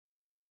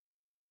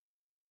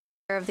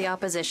Of the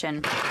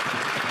opposition.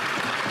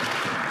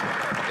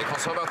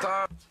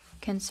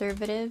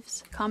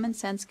 Conservatives, common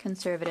sense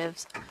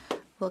conservatives,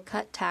 will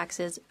cut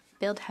taxes,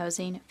 build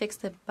housing, fix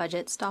the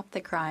budget, stop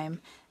the crime.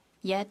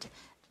 Yet,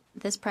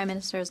 this Prime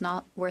Minister is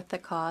not worth the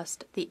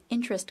cost, the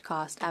interest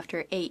cost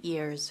after 8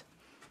 years.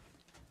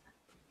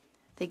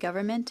 The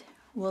government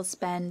will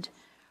spend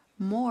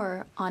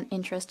more on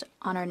interest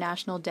on our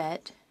national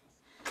debt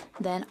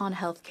than on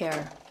health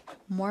care.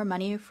 More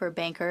money for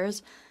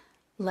bankers,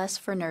 less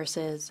for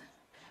nurses.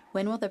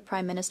 When will the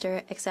Prime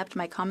Minister accept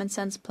my common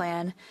sense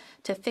plan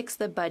to fix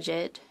the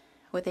budget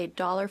with a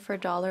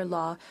dollar-for-dollar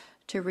law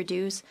to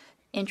reduce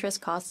interest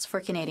costs for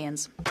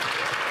Canadians?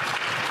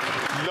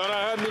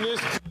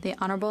 The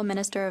Honourable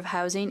Minister of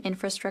Housing,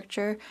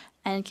 Infrastructure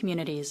and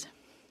Communities.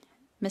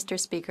 Mr.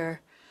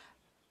 Speaker,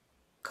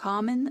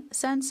 common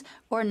sense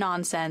or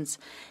nonsense?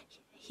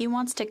 He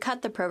wants to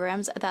cut the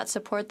programs that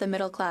support the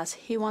middle class.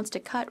 He wants to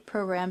cut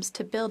programs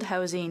to build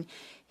housing.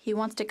 He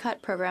wants to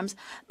cut programs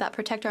that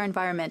protect our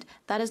environment.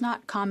 That is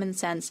not common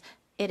sense.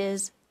 It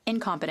is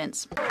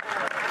incompetence.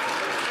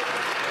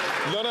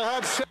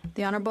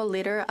 The Honourable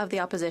Leader of the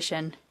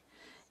Opposition.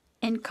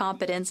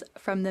 Incompetence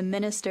from the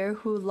Minister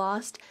who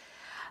lost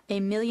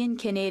 1 million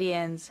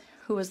Canadians,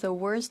 who was the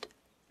worst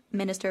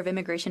Minister of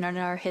Immigration in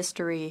our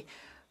history.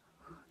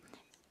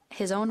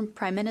 His own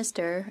Prime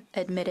Minister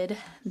admitted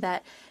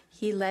that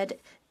he led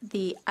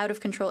the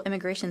out-of-control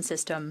immigration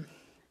system.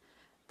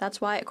 That's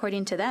why,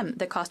 according to them,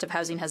 the cost of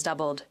housing has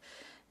doubled.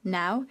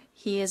 Now,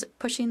 he is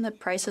pushing the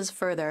prices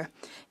further.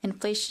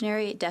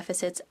 Inflationary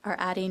deficits are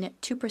adding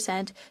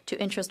 2%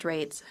 to interest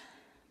rates.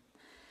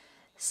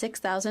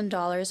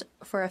 $6,000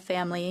 for a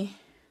family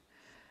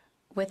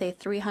with a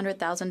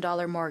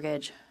 $300,000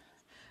 mortgage.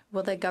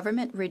 Will the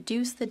government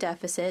reduce the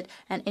deficit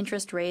and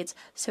interest rates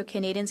so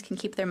Canadians can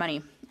keep their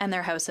money and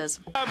their houses?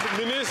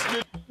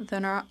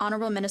 The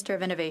Honourable Minister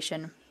of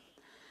Innovation.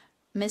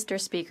 Mr.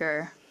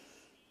 Speaker,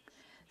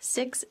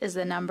 6 is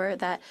the number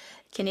that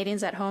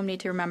Canadians at home need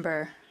to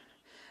remember.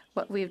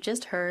 What we've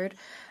just heard,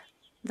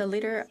 the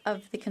Leader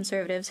of the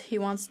Conservatives, he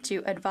wants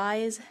to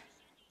advise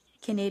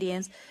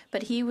Canadians,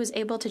 but he was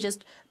able to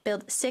just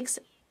build 6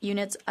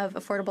 units of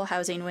affordable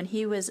housing when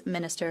he was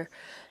Minister.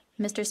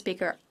 Mr.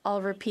 Speaker,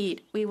 I'll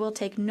repeat, we will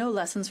take no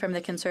lessons from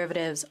the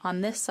Conservatives.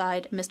 On this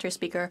side, Mr.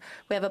 Speaker,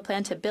 we have a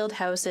plan to build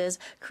houses,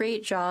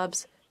 create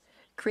jobs,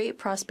 create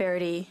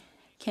prosperity.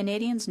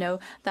 Canadians know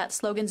that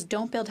slogans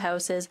don't build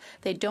houses,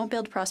 they don't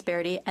build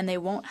prosperity, and they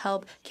won't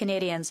help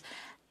Canadians.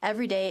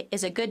 Every day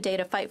is a good day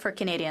to fight for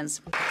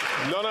Canadians.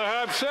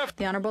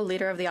 The Honourable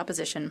Leader of the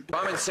Opposition.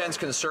 Common sense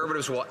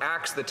Conservatives will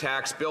axe the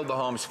tax, build the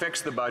homes,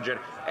 fix the budget,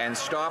 and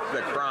stop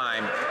the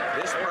crime.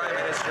 This Prime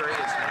Minister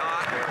is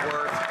not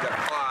worth the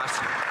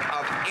cost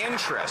of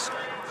interest.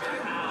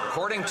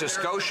 According to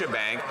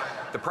Scotiabank,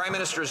 the Prime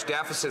Minister's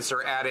deficits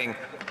are adding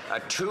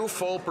 2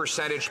 full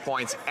percentage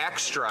points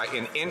extra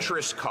in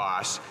interest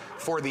costs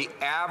for the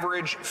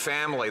average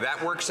family.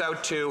 That works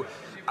out to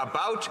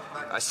about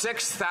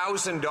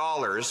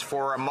 $6,000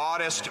 for a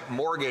modest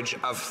mortgage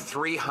of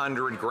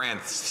 $300,000.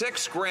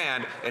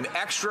 $6,000 in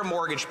extra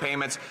mortgage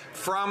payments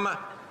from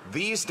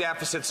these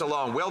deficits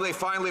alone. Will they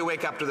finally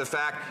wake up to the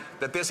fact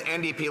that this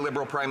NDP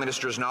Liberal Prime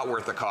Minister is not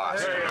worth the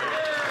cost?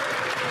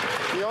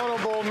 The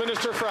Honourable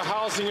Minister for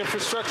Housing,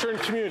 Infrastructure and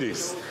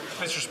Communities.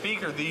 Mr.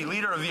 Speaker, the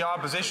Leader of the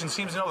Opposition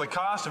seems to know the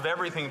cost of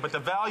everything but the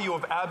value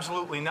of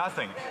absolutely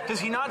nothing. Does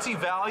he not see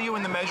value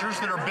in the measures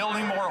that are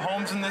building more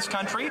homes in this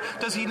country?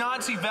 Does he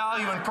not see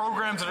value in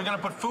programs that are going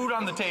to put food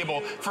on the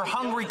table for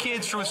hungry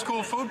kids through a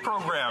school food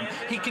program?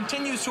 He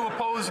continues to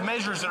oppose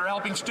measures that are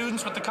helping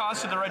students with the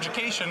cost of their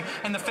education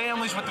and the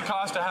families with the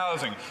cost of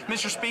housing.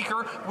 Mr.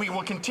 Speaker, we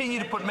will continue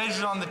to put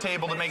measures on the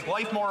table to make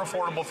life more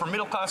affordable for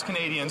middle-class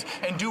Canadians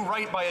and do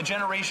right by a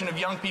generation of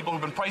young people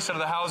who've been priced out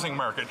of the housing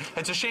market.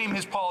 It's a shame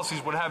his policies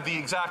would have the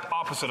exact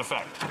opposite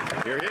effect.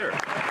 Hear, hear.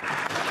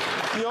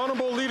 The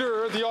Honourable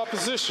Leader of the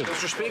Opposition.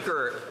 Mr.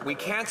 Speaker, we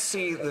can't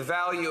see the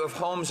value of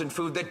homes and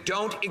food that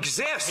don't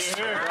exist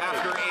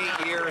after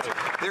 8 years.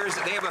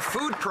 They have a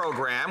food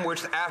program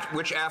which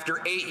after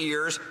 8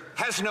 years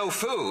has no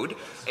food,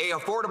 a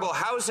affordable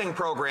housing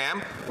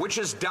program which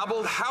has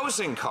doubled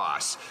housing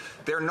costs.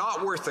 They're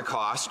not worth the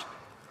cost,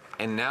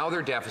 and now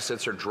their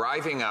deficits are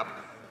driving up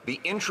the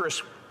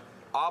interest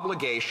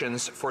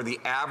obligations for the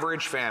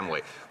average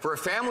family. For a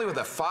family with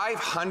a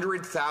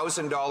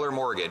 $500,000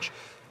 mortgage,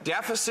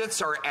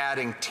 deficits are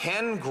adding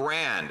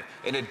 $10,000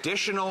 in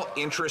additional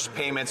interest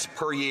payments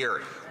per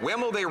year.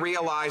 When will they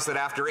realize that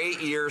after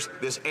 8 years,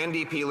 this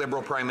NDP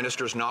Liberal Prime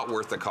Minister is not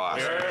worth the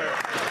cost?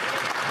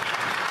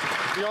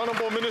 The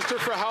Honourable Minister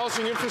for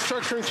Housing,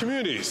 Infrastructure and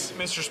Communities.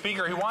 Mr.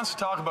 Speaker, he wants to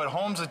talk about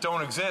homes that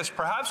don't exist.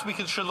 Perhaps we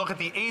should look at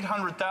the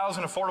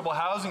 800,000 affordable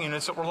housing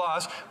units that were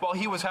lost while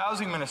he was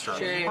housing minister.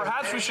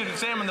 Perhaps we should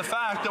examine the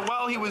fact that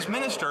while he was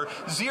minister,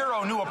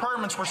 0 new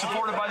apartments were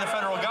supported by the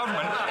federal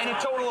government and a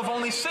total of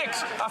only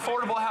 6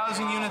 affordable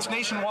housing units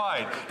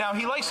nationwide. Now,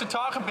 he likes to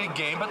talk a big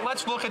game, but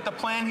let's look at the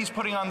plan he's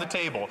putting on the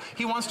table.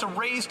 He wants to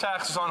raise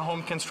taxes on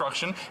home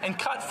construction and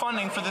cut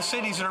funding for the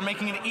cities that are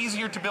making it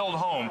easier to build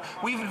home.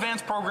 We've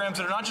advanced programs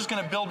that are not just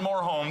going to build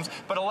more homes,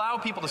 but allow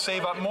people to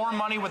save up more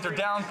money with their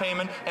down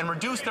payment and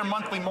reduce their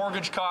monthly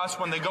mortgage costs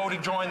when they go to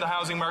join the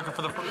housing market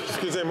for the first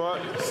time.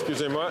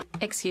 Excusez-moi.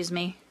 Excuse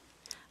me.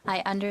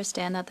 I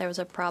understand that there was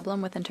a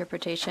problem with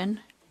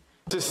interpretation.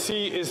 To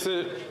see, is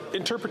the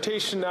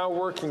interpretation now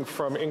working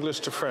from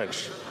English to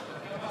French?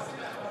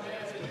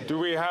 Do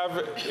we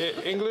have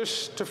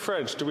English to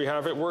French? Do we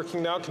have it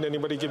working now? Can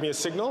anybody give me a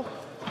signal?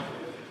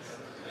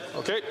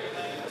 Okay.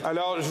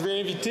 Alors, je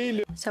vais inviter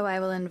le... So I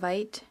will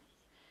invite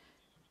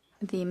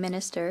the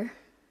minister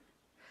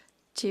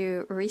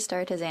to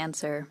restart his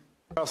answer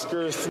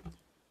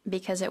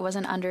because it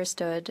wasn't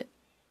understood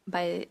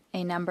by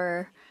a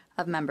number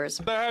of members.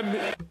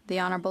 The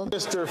Honourable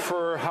Minister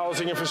for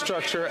Housing,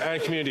 Infrastructure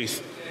and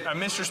Communities.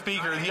 Mr.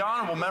 Speaker, the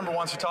Honourable Member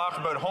wants to talk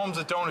about homes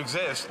that don't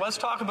exist. Let's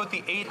talk about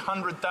the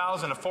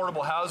 800,000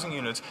 affordable housing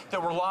units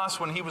that were lost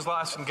when he was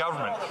last in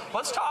government.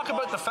 Let's talk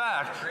about the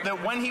fact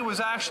that when he was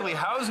actually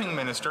housing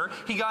minister,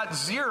 he got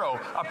 0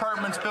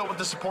 apartments built with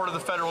the support of the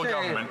federal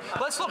government.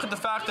 Let's look at the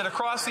fact that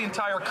across the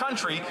entire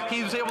country,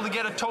 he was able to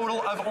get a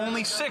total of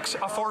only 6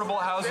 affordable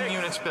housing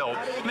units built.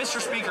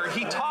 Mr. Speaker,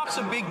 he talks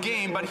a big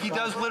game, but he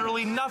does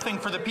literally nothing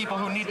for the people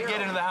who need to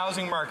get into the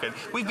housing market.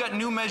 We've got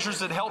new measures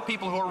that help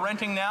people who are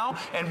renting now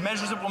and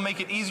measures that will make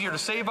it easier to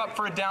save up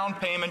for a down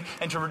payment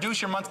and to reduce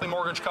your monthly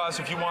mortgage costs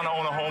if you want to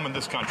own a home in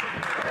this country.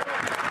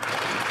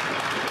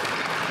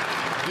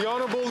 The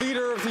Honourable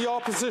Leader of the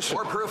Opposition.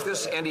 More proof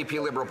this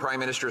NDP Liberal Prime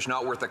Minister is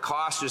not worth the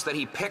cost is that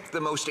he picked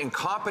the most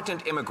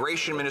incompetent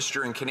immigration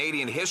minister in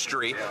Canadian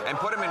history and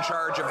put him in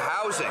charge of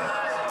housing.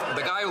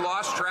 The guy who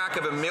lost track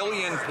of 1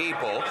 million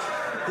people,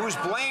 who's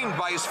blamed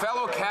by his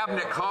fellow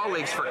cabinet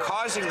colleagues for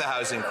causing the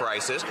housing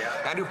crisis,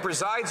 and who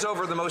presides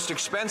over the most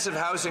expensive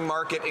housing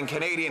market in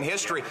Canadian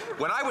history.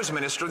 When I was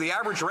minister, the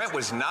average rent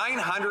was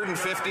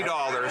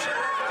 $950,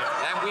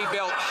 and we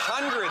built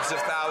hundreds of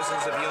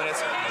thousands of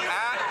units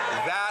at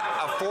that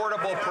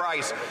affordable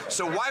price.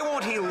 So why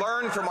won't he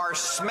learn from our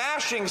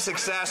smashing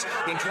success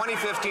in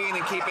 2015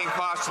 in keeping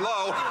costs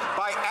low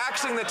by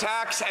axing the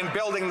tax and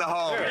building the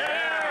home?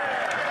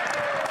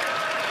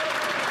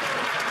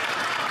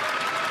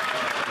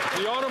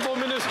 The Honourable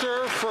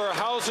Minister for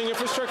Housing,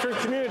 Infrastructure and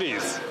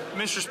Communities.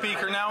 Mr.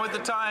 Speaker, now at the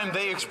time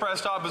they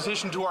expressed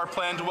opposition to our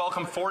plan to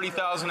welcome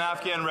 40,000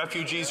 Afghan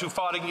refugees who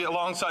fought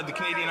alongside the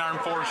Canadian Armed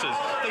Forces.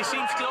 They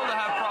seem still to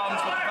have problems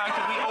with the fact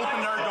that we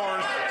opened our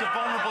doors to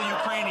vulnerable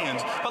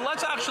Ukrainians. But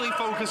let's actually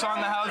focus on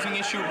the housing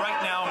issue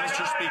right now,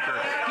 Mr. Speaker.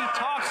 He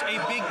talks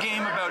a big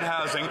game about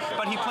housing,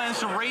 but he plans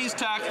to raise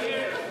tax. They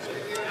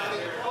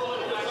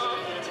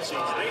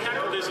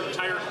heckled his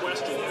entire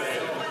question.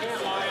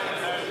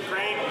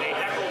 Frank, they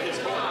heckled his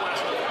whole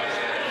question.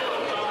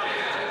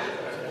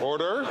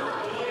 Order.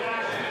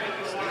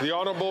 The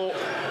Honourable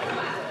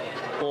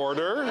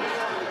Order.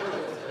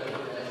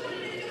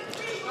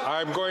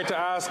 I'm going to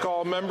ask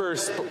all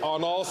members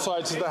on all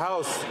sides of the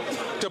House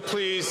to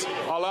please,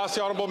 I'll ask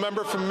the Honourable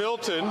Member from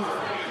Milton.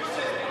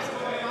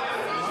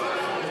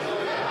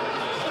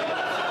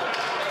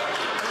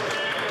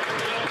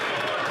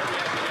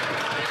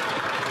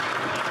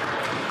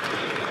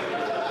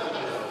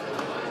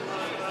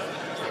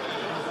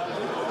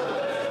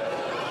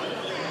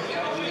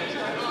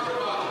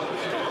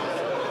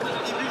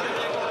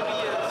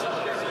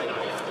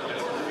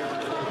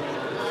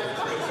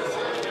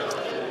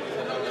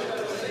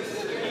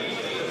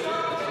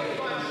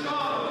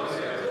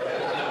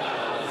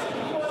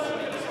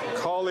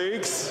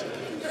 Colleagues,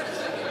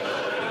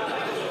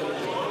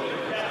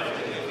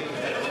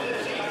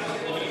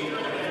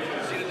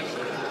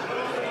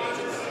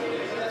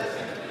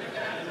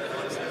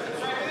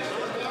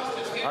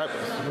 I'm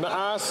going to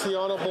ask the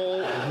honourable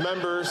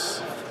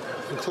members,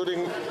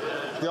 including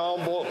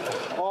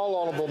all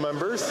honourable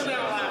members,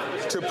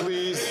 to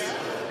please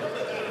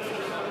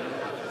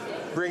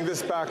bring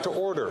this back to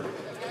order.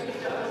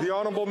 The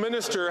Honourable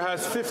Minister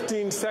has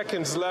 15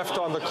 seconds left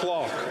on the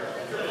clock.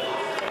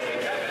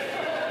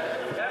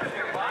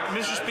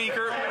 Mr.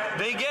 Speaker,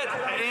 they get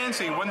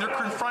antsy when they're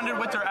confronted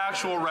with their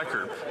actual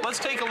record. Let's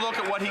take a look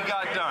at what he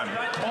got done.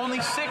 Only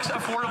 6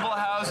 affordable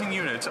housing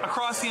units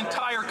across the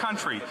entire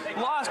country.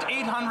 Lost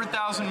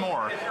 800,000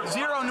 more.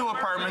 0 new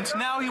apartments.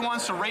 Now he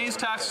wants to raise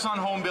taxes on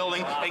home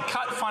building and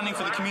cut funding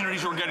for the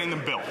communities who are getting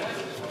them built.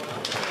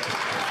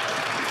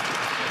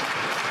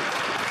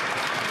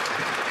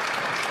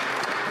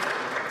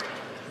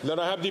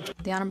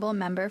 The Honourable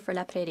Member for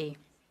La Prairie.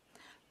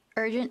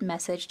 Urgent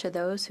message to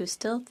those who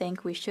still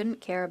think we shouldn't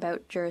care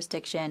about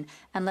jurisdiction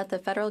and let the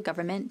federal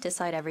government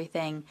decide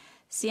everything.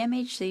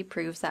 CMHC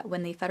proves that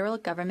when the federal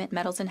government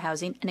meddles in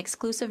housing, an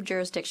exclusive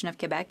jurisdiction of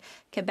Quebec,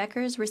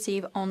 Quebecers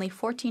receive only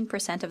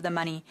 14% of the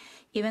money,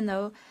 even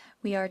though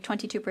we are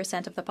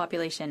 22% of the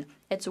population.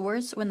 It's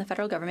worse when the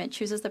federal government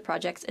chooses the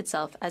projects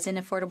itself, as in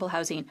affordable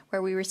housing,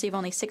 where we receive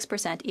only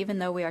 6%, even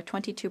though we are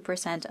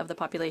 22% of the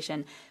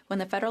population. When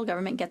the federal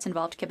government gets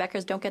involved,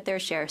 Quebecers don't get their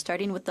share,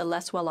 starting with the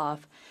less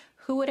well-off.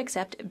 Who would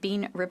accept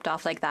being ripped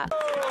off like that?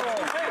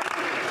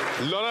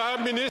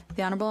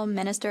 The Honourable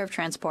Minister of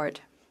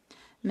Transport.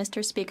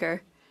 Mr.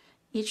 Speaker,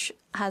 Each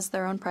has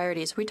their own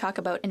priorities. We talk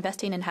about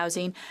investing in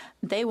housing.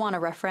 They want a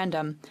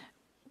referendum.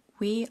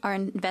 We are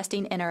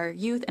investing in our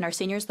youth and our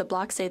seniors. The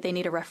Bloc say they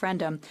need a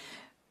referendum.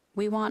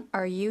 We want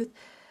our youth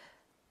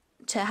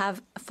to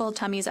have full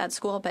tummies at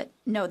school, but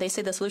no, they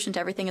say the solution to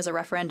everything is a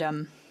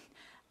referendum.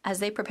 As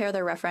they prepare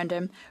their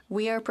referendum,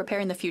 we are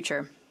preparing the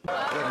future.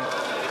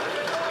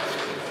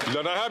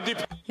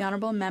 The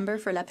Honourable Member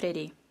for La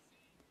Prairie.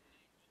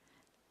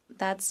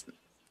 That's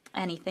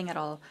anything at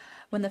all.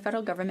 When the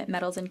federal government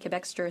meddles in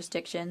Quebec's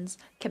jurisdictions,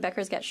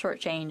 Quebecers get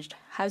shortchanged.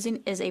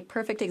 Housing is a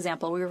perfect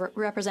example. We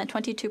represent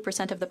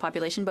 22% of the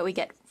population, but we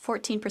get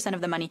 14% of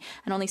the money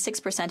and only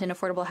 6% in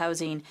affordable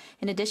housing.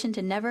 In addition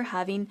to never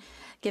having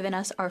given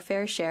us our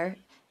fair share,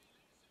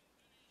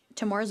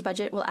 tomorrow's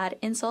budget will add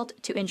insult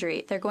to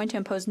injury. They're going to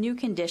impose new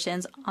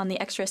conditions on the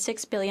extra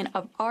 $6 billion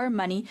of our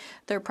money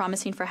they're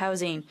promising for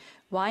housing.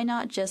 Why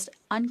not just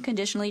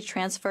unconditionally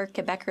transfer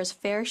Quebecers'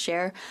 fair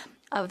share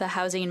of the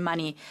housing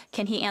money?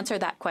 Can he answer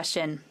that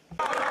question?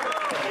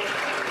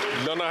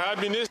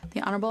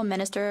 The Honourable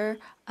Minister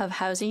of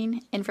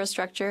Housing,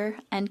 Infrastructure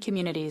and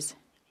Communities.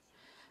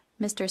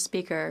 Mr.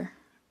 Speaker,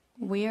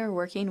 we are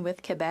working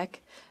with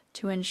Quebec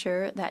to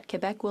ensure that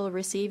Quebec will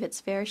receive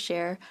its fair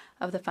share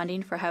of the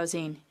funding for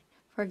housing.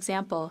 For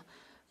example,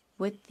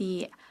 with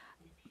the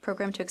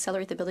program to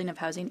accelerate the building of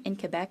housing in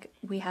Quebec,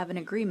 we have an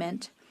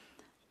agreement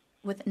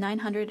with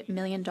 $900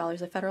 million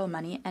of federal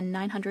money and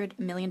 $900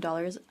 million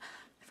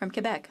from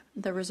Quebec.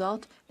 The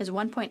result is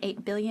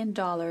 $1.8 billion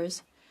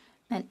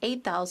and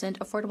 8,000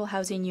 affordable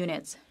housing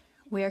units.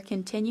 We are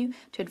continue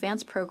to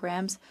advance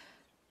programs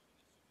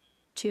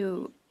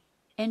to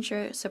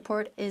ensure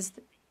support is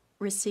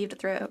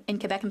received in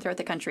Quebec and throughout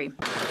the country.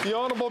 The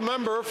Honourable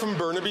Member from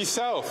Burnaby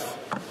South.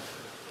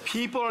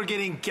 People are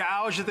getting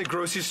gouged at the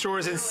grocery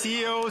stores and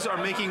CEOs are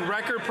making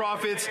record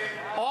profits,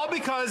 all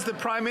because the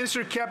Prime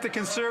Minister kept the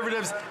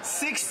Conservatives'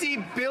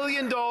 $60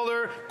 billion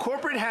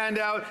corporate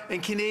handout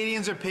and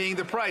Canadians are paying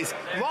the price.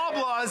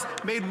 Loblaws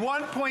made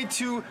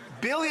 $1.2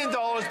 billion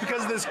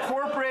because of this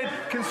corporate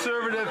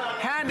Conservative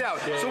handout.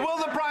 So will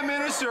the Prime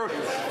Minister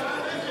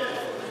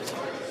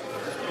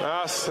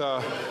ask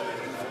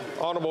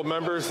honourable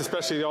members,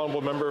 especially the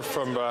honourable member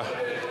from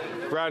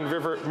Grand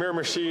River,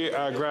 Miramichi,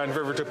 Grand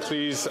River, to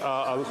please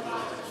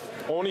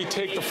only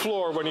take the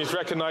floor when he's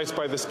recognized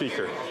by the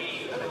Speaker.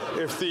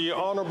 If the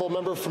honourable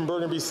member from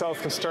Burnaby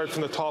South can start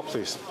from the top,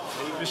 please.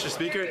 Mr.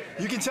 Speaker,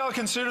 you can tell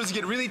Conservatives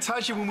get really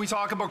touchy when we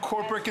talk about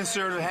corporate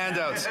Conservative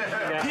handouts.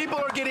 People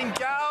are getting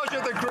gouged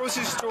at the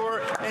grocery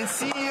store and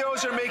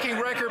CEOs are making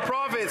record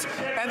profits.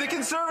 And the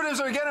Conservatives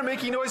are again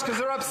making noise because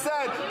they're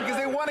upset because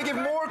they want to give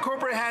more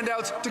corporate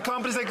handouts to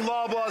companies like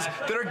Loblaws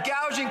that are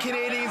gouging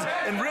Canadians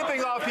and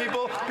ripping off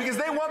people because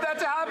they want that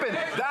to happen.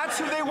 That's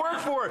who they work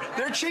for.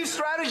 Their chief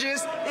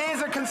strategist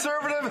is a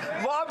Conservative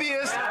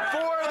lobbyist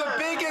for the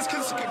biggest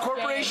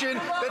corporation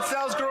that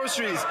sells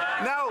groceries.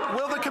 Now,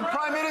 will the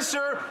Prime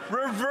Minister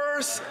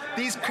reverse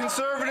these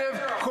Conservative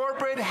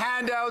corporate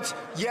handouts,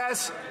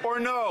 yes or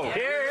no? Hear,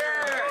 hear,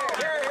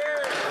 hear, hear.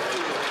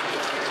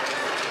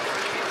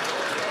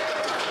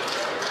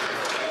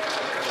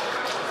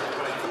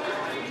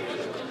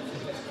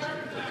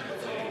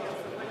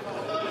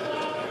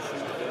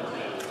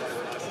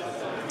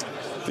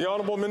 The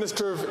Honourable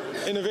Minister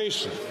of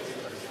Innovation.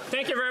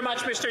 Thank you very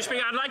much, Mr.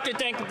 Speaker. I'd like to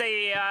thank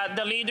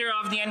the leader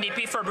of the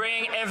NDP for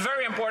bringing a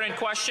very important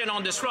question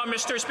on this floor,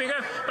 Mr.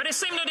 Speaker. But it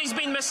seems that he's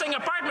been missing a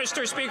part,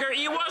 Mr. Speaker.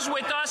 He was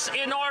with us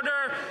in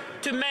order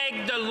to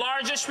make the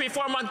largest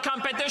reform on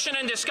competition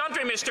in this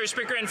country, Mr.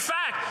 Speaker. In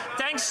fact,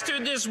 thanks to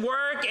this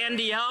work and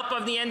the help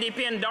of the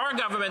NDP and our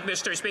government,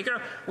 Mr.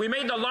 Speaker, we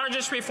made the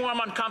largest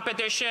reform on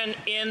competition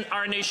in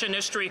our nation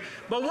history.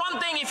 But one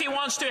thing, if he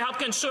wants to help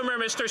consumer,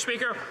 Mr.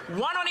 Speaker,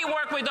 why don't he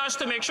work with us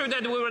to make sure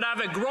that we would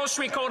have a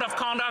grocery code of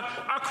conduct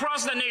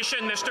across the nation,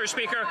 Mr.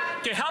 Speaker,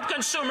 to help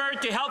consumers,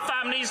 to help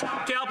families,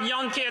 to help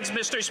young kids,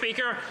 Mr.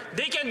 Speaker.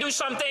 They can do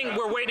something.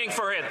 We're waiting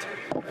for it.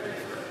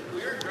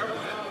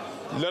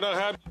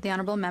 The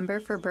Honourable Member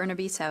for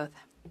Burnaby South.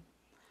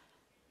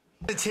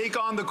 To take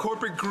on the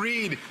corporate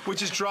greed,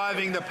 which is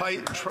driving the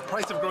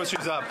price of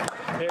groceries up.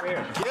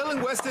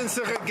 Galen Weston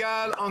se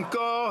régale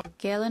encore.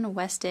 Galen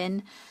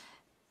Weston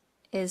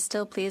is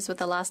still pleased with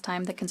the last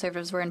time the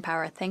Conservatives were in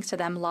power. Thanks to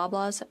them,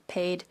 Loblaws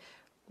paid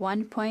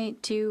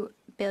 $1.2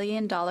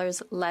 billion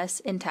less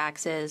in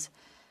taxes.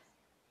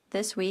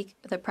 This week,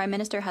 the Prime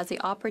Minister has the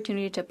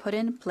opportunity to put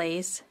in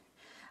place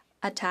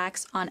a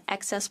tax on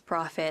excess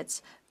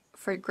profits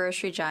for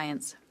grocery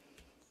giants.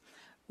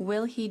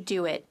 Will he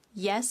do it?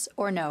 Yes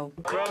or no?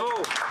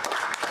 Bravo.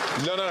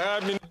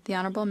 The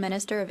Honourable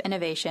Minister of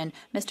Innovation.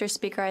 Mr.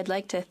 Speaker, I'd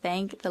like to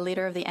thank the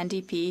leader of the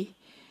NDP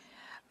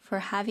for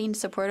having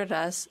supported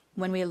us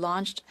when we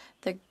launched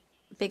the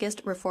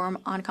biggest reform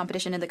on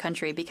competition in the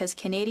country, because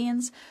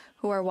Canadians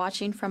who are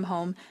watching from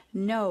home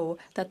know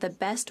that the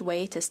best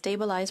way to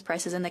stabilize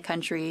prices in the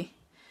country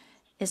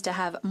is to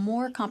have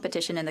more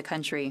competition in the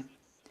country.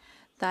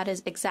 That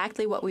is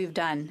exactly what we've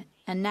done.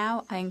 And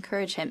now I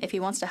encourage him, if he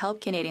wants to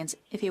help Canadians,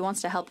 if he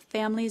wants to help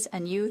families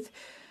and youth,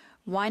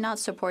 why not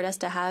support us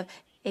to have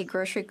a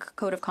grocery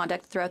code of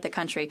conduct throughout the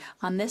country.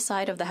 On this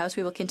side of the House,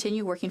 we will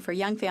continue working for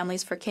young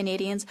families, for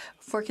Canadians,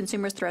 for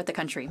consumers throughout the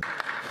country.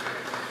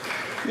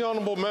 The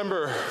honourable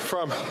member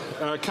from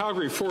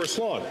Calgary, Forest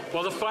Lawn.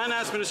 While the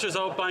finance minister is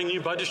out buying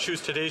new budget shoes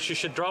today, she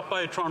should drop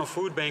by a Toronto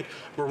food bank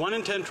where 1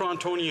 in 10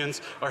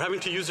 Torontonians are having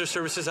to use their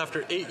services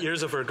after 8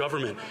 years of her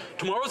government.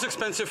 Tomorrow's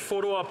expensive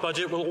photo-op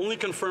budget will only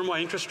confirm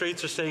why interest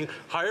rates are staying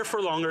higher for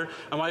longer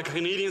and why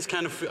Canadians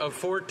can't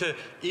afford to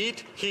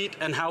eat, heat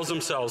and house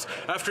themselves.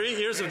 After 8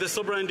 years of this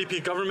Liberal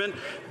NDP government,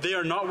 they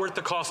are not worth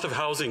the cost of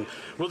housing.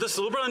 Will this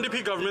Liberal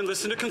NDP government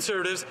listen to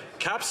Conservatives,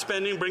 cap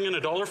spending, bring in a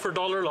dollar for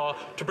dollar law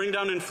to bring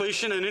down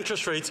inflation and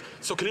interest rates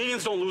so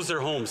Canadians don't lose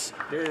their homes?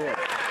 The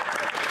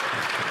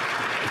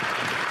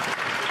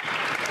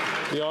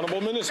Honourable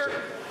Minister.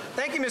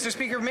 Thank you, Mr.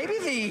 Speaker. Maybe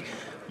the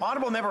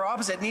honourable member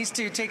opposite needs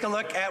to take a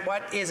look at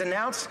what is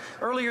announced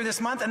earlier this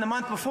month and the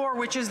month before,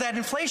 which is that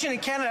inflation in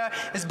Canada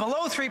is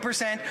below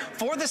 3%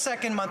 for the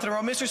second month in a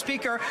row. Mr.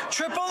 Speaker,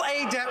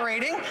 AAA debt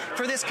rating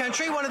for this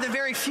country, one of the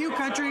very few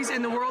countries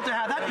in the world to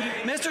have that.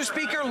 Mr.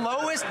 Speaker,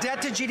 lowest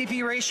debt to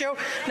GDP ratio.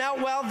 Now,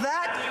 while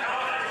that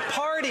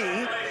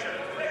party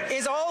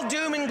is all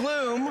doom and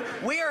gloom,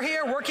 we are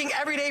here working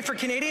every day for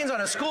Canadians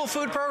on a school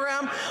food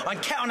program,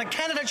 on a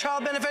Canada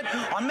Child benefit,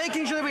 on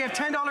making sure that we have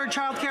 $10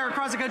 childcare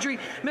across the country.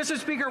 Mr.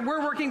 Speaker,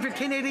 we're working for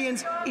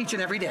Canadians each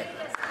and every day.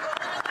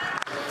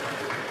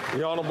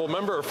 The honourable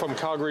member from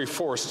Calgary,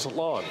 Forest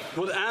Lawn.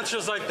 With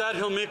answers like that,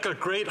 he'll make a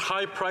great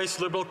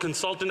high-priced Liberal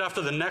consultant after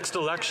the next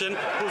election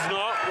who's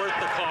not worth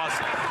the cost.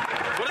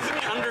 What does he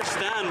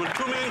understand when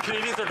 2 million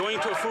Canadians are going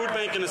to a food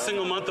bank in a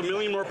single month, 1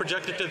 million more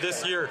projected to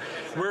this year,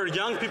 where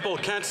young people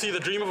can't see the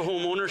dream of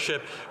home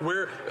ownership,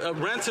 where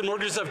rents and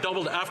mortgages have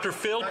doubled after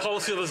failed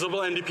policy of the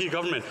Liberal NDP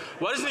government?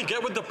 Why doesn't he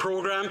get with the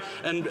program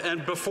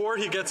and before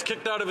he gets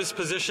kicked out of his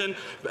position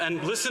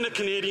and listen to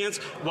Canadians?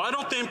 Why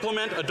don't they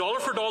implement a dollar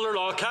for dollar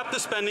law, cap the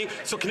spending,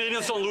 so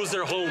Canadians don't lose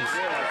their homes?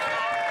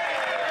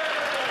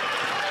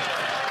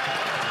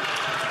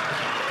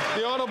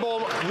 The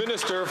Honourable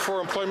Minister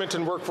for Employment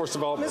and Workforce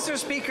Development. Mr.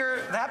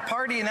 Speaker, that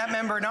party and that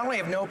member not only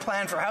have no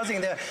plan for housing,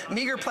 the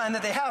meager plan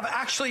that they have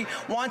actually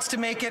wants to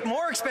make it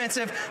more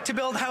expensive to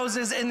build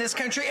houses in this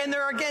country, and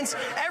they're against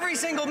every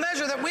single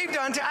measure that we've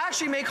done to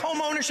actually make home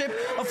ownership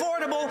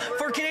affordable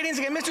for Canadians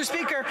again. Mr.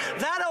 Speaker,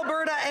 that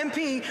Alberta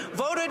MP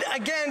voted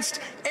against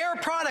Air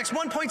Products'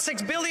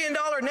 $1.6 billion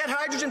net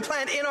hydrogen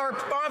plant in our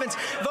province,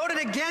 voted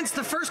against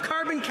the first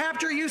carbon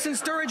capture, use and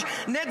storage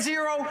net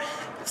zero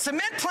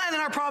cement plant in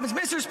our province.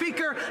 Mr.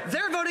 Speaker,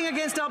 they're voting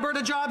against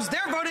Alberta jobs.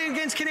 They're voting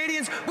against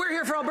Canadians. We're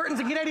here for Albertans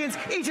and Canadians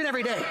each and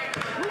every day.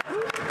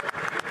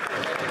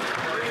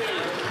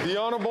 The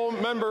honourable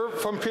member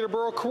from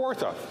Peterborough,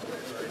 Kawartha.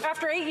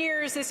 After 8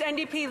 years, this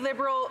NDP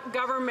Liberal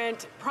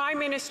government Prime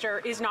Minister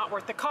is not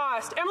worth the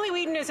cost. Emily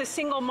Wheaton is a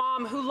single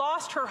mom who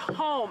lost her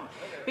home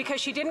because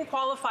she didn't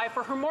qualify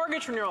for her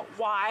mortgage renewal.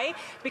 Why?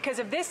 Because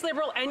of this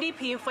Liberal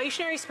NDP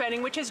inflationary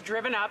spending, which has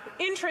driven up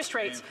interest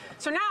rates.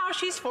 So now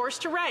she's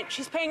forced to rent.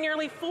 She's paying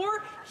nearly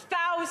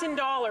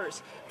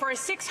 $4,000 for a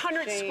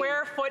 600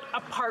 square foot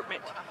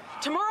apartment.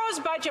 Tomorrow's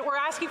budget, we're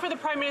asking for the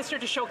Prime Minister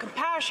to show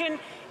compassion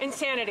and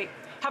sanity.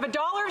 Have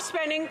 $1 of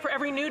spending for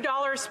every new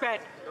dollar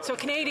spent, so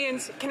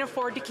Canadians can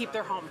afford to keep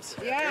their homes.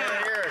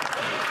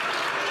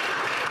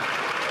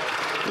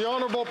 The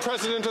Honourable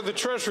President of the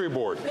Treasury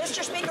Board.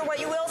 Mr. Speaker, what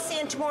you will see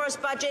in tomorrow's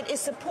budget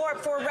is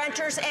support for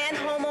renters and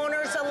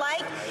homeowners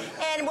alike,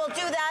 and we'll do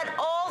that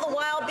all the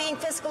while being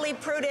fiscally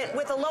prudent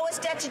with the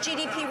lowest debt to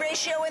GDP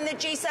ratio in the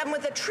G7,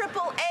 with a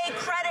AAA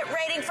credit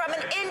rating from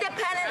an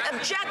independent,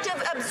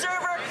 objective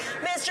observer,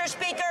 Mr.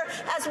 Speaker,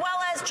 as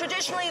well as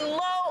traditionally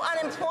low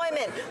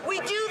unemployment. We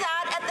do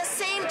that at the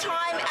same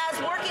time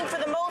as working for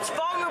the most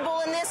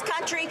vulnerable in this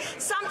country,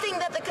 something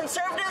that the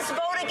Conservatives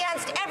vote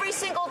against every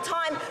single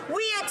time.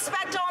 We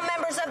expect all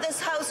members of this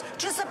House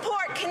to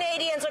support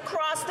Canadians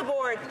across the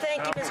board.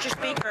 Thank you, Mr.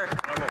 Speaker.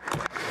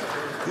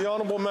 The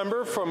honourable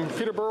member from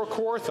Peterborough,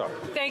 Kawartha.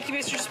 Thank you,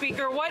 Mr.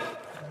 Speaker.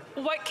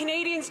 What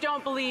Canadians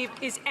don't believe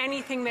is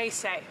anything they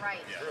say. Right.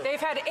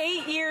 They've had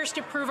 8 years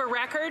to prove a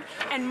record,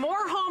 and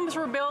more homes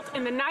were built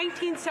in the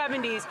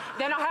 1970s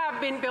than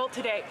have been built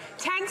today.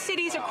 10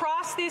 cities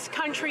across this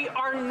country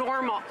are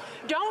normal.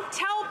 Don't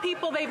tell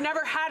people they've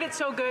never had it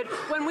so good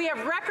when we have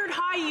record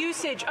high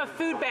usage of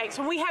food banks,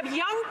 when we have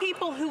young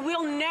people who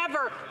will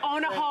never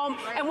own a home,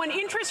 and when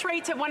interest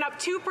rates have went up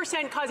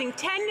 2%, causing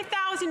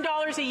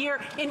 $10,000 a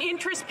year in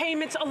interest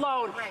payments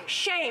alone.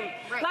 Shame.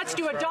 Let's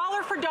do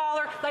 $1 for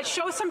dollar. Let's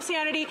show some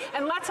sanity,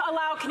 and let's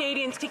allow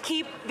Canadians to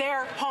keep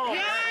their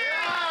homes.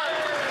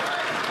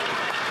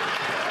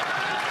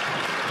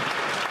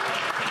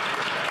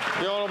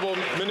 The Honourable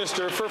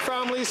Minister for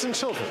Families and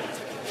Children.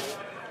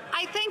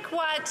 I think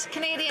what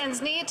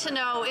Canadians need to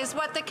know is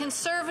what the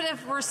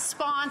Conservative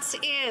response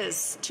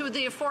is to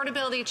the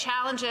affordability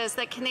challenges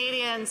that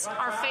Canadians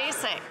are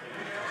facing.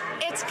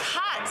 It's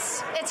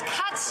cuts. It's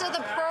cuts to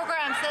the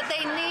programs that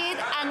they need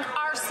and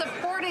are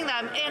supporting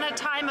them in a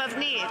time of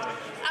need,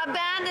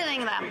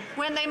 abandoning them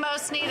when they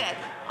most need it.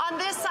 On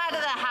this side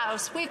of the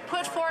House, we've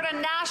put forward a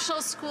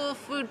national school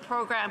food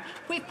program.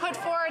 We've put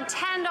forward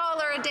 $10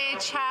 a day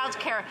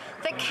childcare,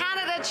 the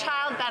Canada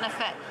Child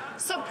Benefit,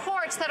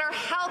 supports that are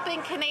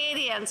helping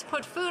Canadians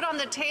put food on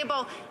the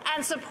table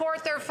and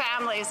support their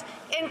families,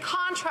 in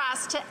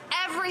contrast to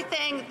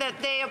everything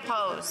that they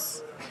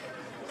oppose.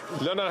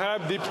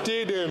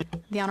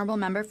 The Honourable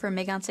Member for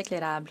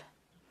Mégantic-L'Érable.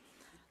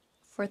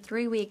 For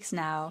 3 weeks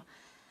now,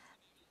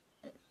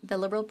 the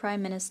Liberal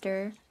Prime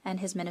Minister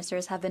and his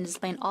ministers have been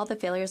displaying all the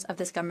failures of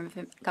this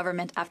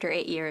government after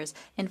 8 years.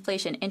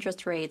 Inflation,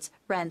 interest rates,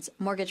 rents,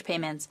 mortgage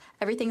payments,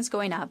 everything's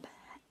going up.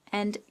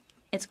 And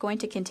it's going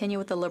to continue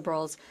with the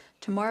Liberals.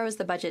 Tomorrow is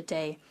the budget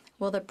day.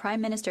 Will the Prime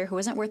Minister, who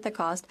isn't worth the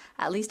cost,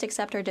 at least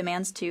accept our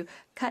demands to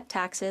cut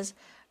taxes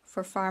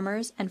for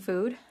farmers and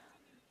food,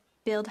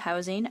 build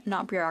housing,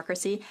 not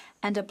bureaucracy,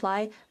 and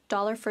apply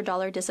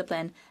dollar-for-dollar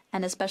discipline,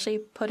 and especially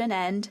put an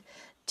end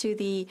to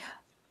the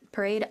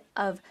parade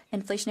of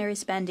inflationary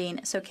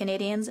spending so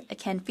Canadians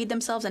can feed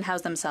themselves and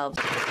house themselves?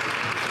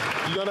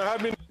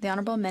 The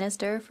Honourable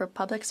Minister for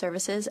Public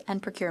Services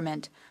and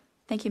Procurement.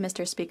 Thank you,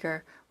 Mr.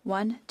 Speaker.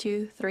 1,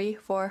 2, 3,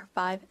 4,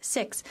 5,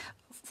 6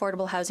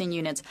 affordable housing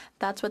units.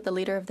 That's what the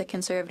leader of the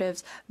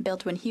Conservatives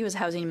built when he was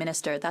housing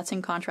minister. That's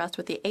in contrast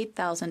with the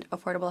 8,000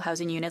 affordable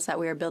housing units that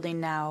we are building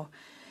now,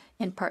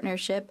 in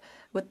partnership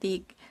with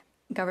the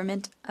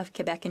Government of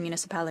Quebec and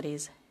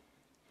municipalities.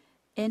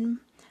 In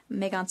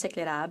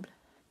Mégantic-L'Érable,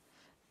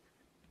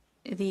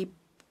 the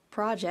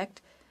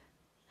project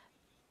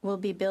will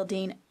be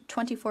building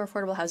 24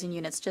 affordable housing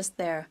units just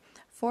there,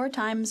 4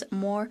 times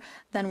more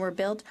than were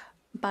built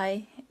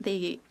by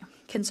the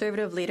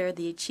Conservative leader,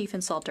 the chief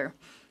insulter.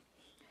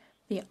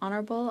 The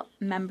Honourable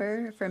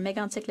Member for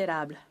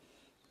Mégantic-L'Érable.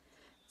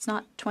 It's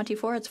not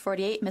 24, it's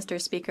 48, Mr.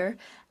 Speaker,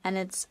 and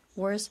it's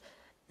worse.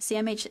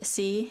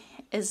 CMHC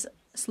is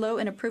slow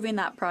in approving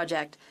that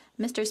project.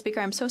 Mr. Speaker,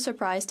 I'm so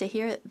surprised to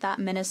hear that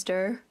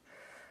minister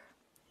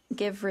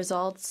give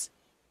results,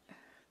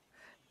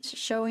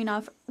 showing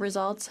off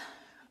results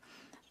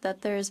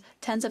that there's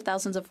tens of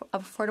thousands of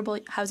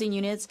affordable housing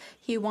units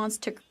he wants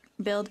to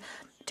build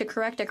to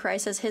correct a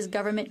crisis his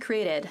government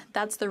created.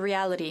 That's the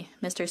reality,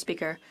 Mr.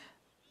 Speaker.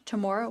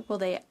 Tomorrow, will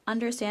they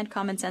understand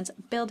common sense,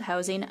 build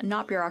housing,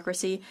 not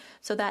bureaucracy,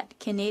 so that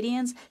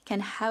Canadians can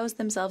house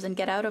themselves and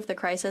get out of the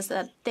crisis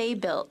that they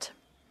built?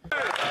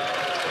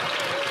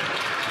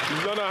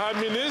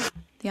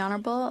 The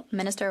Honourable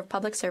Minister of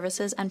Public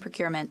Services and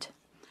Procurement.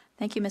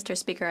 Thank you, Mr.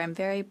 Speaker. I'm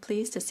very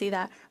pleased to see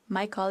that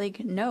my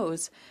colleague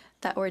knows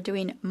that we're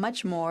doing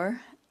much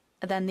more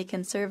than the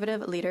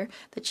Conservative leader,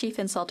 the chief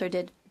insulter,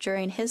 did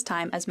during his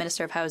time as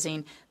Minister of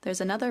Housing.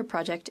 There's another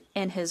project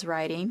in his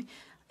riding,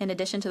 in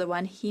addition to the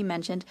one he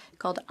mentioned,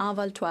 called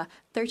Invaluable,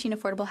 13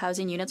 affordable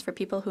housing units for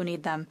people who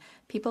need them,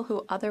 people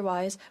who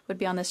otherwise would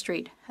be on the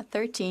street.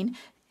 13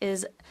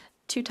 is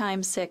 2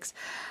 times 6,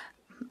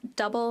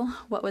 double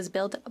what was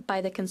built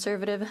by the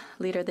Conservative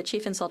leader, the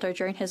chief insulter,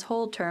 during his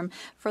whole term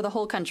for the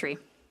whole country.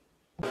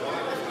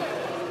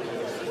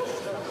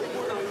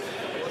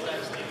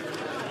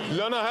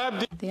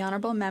 The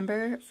Honourable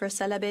Member for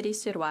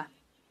Salaberry-sur-Roi.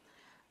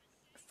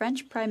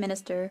 French Prime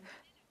Minister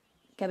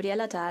Gabriel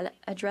Attal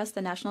addressed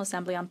the National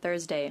Assembly on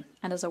Thursday,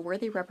 and as a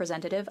worthy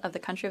representative of the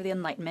country of the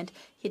Enlightenment,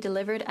 he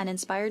delivered an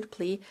inspired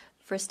plea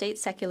for state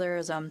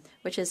secularism,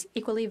 which is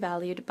equally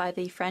valued by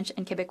the French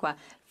and Quebecois.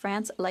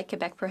 France, like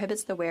Quebec,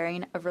 prohibits the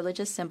wearing of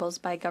religious symbols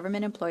by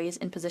government employees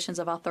in positions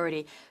of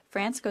authority.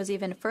 France goes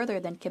even further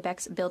than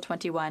Quebec's Bill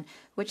 21,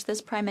 which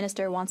this Prime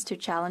Minister wants to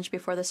challenge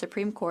before the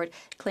Supreme Court,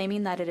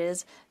 claiming that it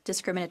is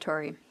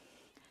discriminatory.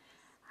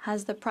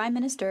 Has the Prime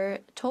Minister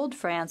told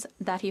France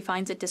that he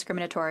finds it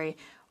discriminatory,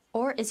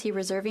 or is he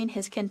reserving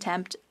his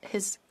contempt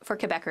for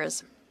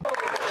Quebecers?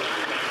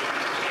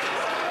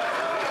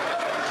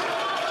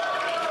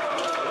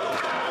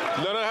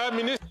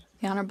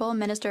 The Honourable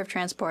Minister of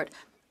Transport.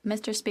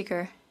 Mr.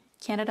 Speaker,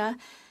 Canada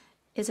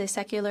is a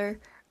secular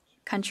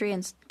country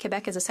and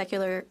Quebec is a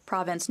secular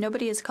province.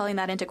 Nobody is calling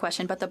that into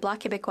question, but the Bloc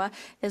Québécois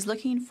is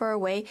looking for a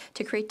way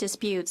to create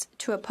disputes,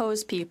 to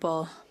oppose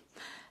people,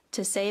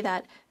 to say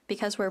that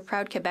because we're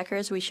proud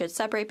Quebecers, we should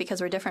separate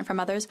because we're different from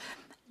others.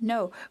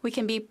 No, we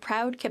can be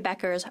proud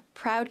Quebecers,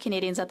 proud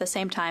Canadians at the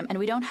same time, and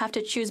we don't have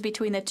to choose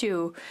between the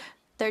two.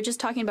 They're just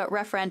talking about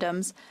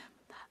referendums.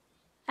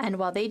 And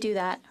while they do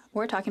that,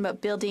 we're talking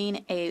about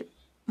building a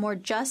more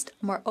just,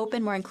 more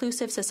open, more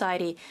inclusive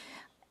society,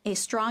 a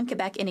strong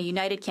Quebec in a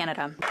united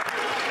Canada.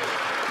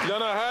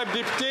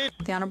 The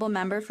Honourable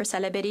Member for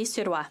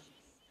Salaberry-sur-Roi.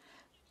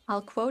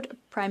 I'll quote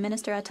Prime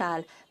Minister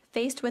Attal,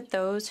 faced with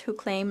those who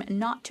claim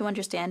not to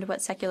understand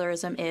what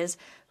secularism is,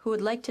 who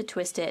would like to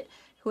twist it,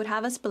 who would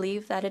have us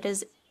believe that it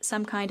is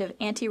some kind of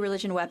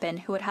anti-religion weapon,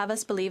 who would have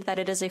us believe that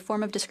it is a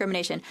form of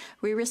discrimination.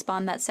 We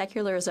respond that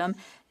secularism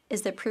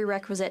is the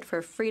prerequisite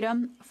for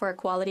freedom, for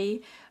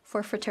equality,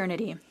 for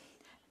fraternity.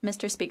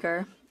 Mr.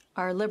 Speaker,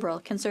 our Liberal,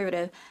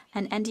 Conservative,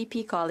 and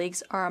NDP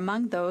colleagues are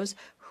among those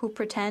who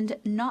pretend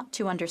not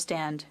to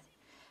understand?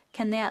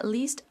 Can they at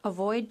least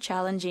avoid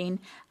challenging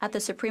at the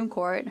Supreme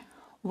Court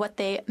what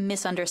they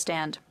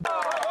misunderstand? The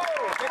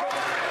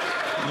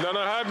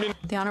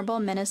Honourable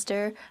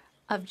Minister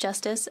of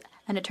Justice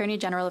and Attorney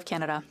General of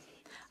Canada.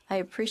 I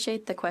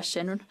appreciate the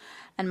question,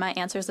 and my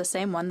answer is the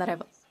same one that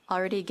I've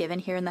already given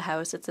here in the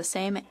House. It's the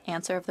same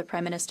answer of the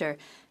Prime Minister.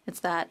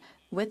 It's that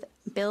with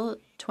Bill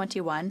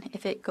 21,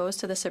 if it goes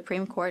to the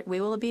Supreme Court, we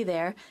will be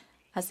there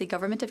as the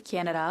Government of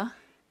Canada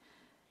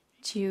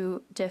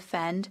to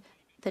defend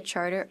the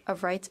Charter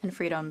of Rights and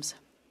Freedoms.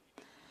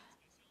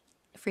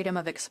 Freedom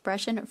of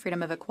expression,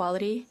 freedom of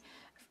equality,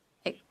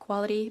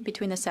 equality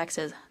between the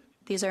sexes.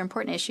 These are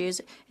important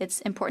issues.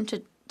 It's important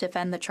to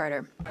defend the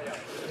Charter.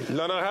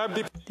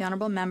 The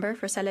Honourable Member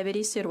for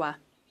Salaberry-sur-Roi.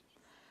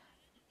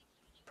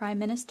 Prime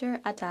Minister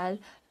Attal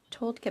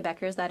told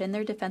Quebecers that in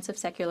their defense of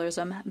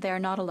secularism, they are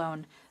not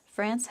alone.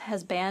 France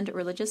has banned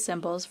religious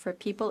symbols for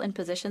people in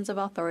positions of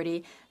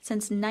authority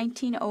since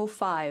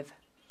 1905.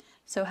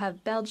 So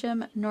have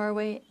Belgium,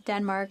 Norway,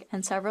 Denmark,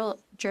 and several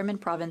German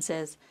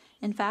provinces.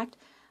 In fact,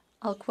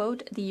 I'll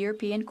quote the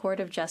European Court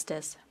of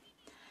Justice.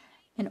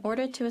 In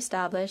order to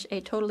establish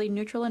a totally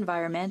neutral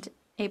environment,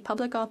 a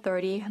public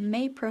authority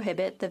may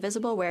prohibit the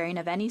visible wearing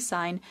of any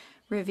sign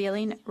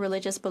revealing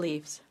religious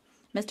beliefs.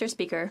 Mr.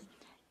 Speaker,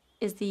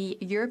 is the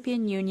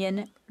European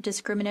Union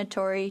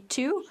discriminatory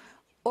too,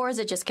 or is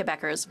it just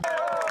Quebecers?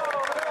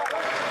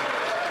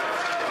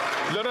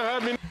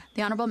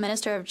 The Honourable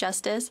Minister of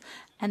Justice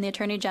and the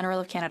Attorney General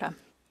of Canada.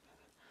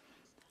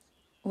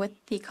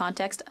 With the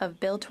context of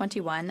Bill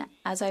 21,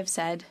 as I've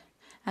said,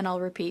 and I'll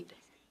repeat,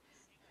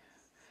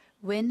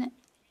 when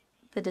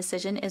the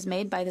decision is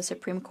made by the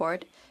Supreme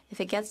Court, if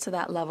it gets to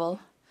that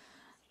level,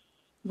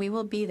 we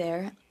will be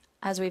there,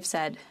 as we've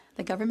said.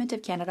 The Government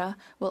of Canada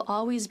will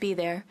always be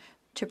there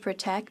to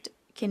protect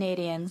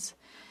Canadians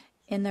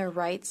in their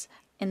rights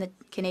in the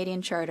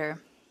Canadian Charter.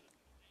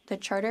 The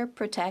Charter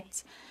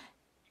protects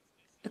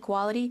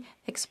equality,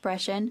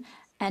 expression,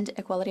 and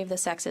equality of the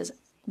sexes.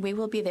 We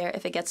will be there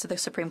if it gets to the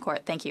Supreme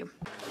Court. Thank you.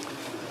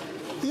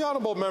 The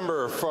Honourable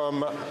Member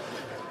from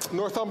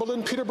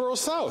Northumberland, Peterborough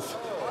South.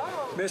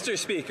 Mr.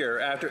 Speaker,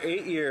 after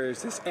 8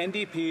 years, this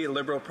NDP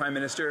Liberal Prime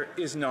Minister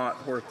is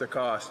not worth the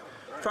cost.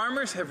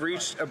 Farmers have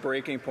reached a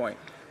breaking point.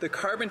 The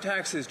carbon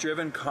tax has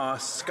driven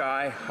costs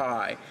sky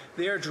high.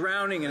 They are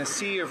drowning in a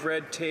sea of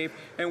red tape,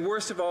 and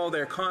worst of all,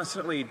 they're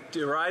constantly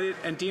derided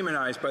and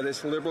demonized by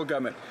this Liberal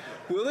government.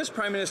 Will this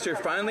Prime Minister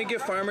finally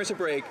give farmers a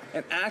break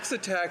and axe the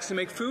tax to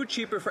make food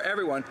cheaper for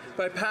everyone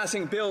by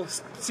passing Bill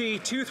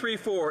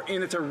C-234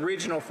 in its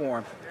original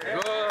form?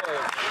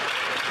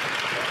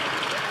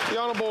 The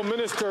Honourable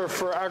Minister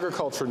for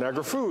Agriculture and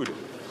Agri-Food.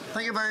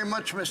 Thank you very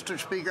much, Mr.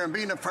 Speaker. And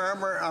being a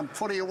farmer, I'm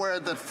fully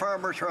aware that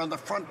farmers are on the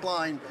front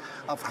line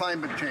of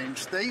climate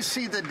change. They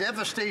see the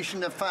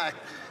devastation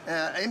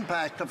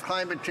impact of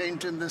climate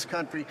change in this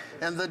country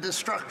and the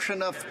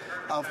destruction of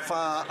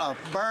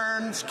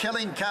burns,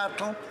 killing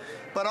cattle.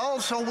 But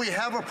also we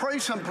have a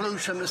price on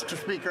pollution, Mr.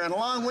 Speaker, and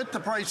along with the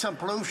price on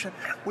pollution,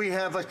 we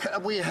have a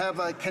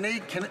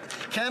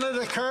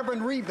Canada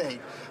carbon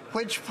rebate,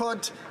 which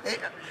put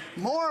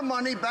more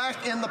money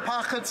back in the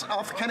pockets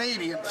of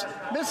Canadians.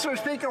 Mr.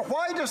 Speaker,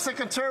 why does the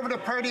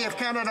Conservative Party of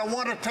Canada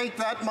want to take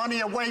that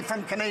money away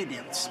from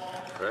Canadians?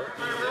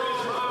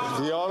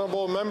 The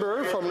Honourable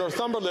Member from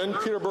Northumberland,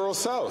 Peterborough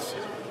South.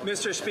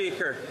 Mr.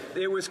 Speaker,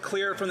 it was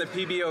clear from the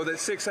PBO that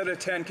 6 out of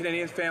 10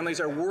 Canadian families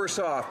are worse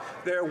off.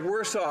 They're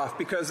worse off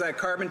because of that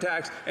carbon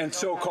tax and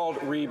so-called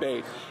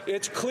rebate.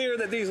 It's clear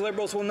that these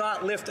Liberals will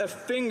not lift a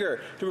finger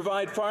to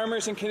provide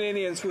farmers and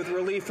Canadians with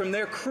relief from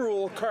their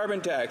cruel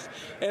carbon tax.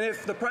 And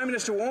if the Prime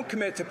Minister won't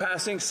commit to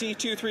passing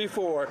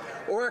C-234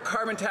 or a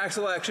carbon tax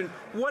election,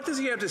 what does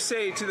he have to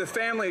say to the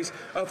families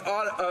of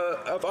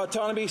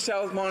Autonomy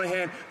South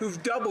Monaghan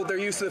who've doubled their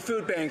use of the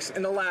food banks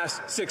in the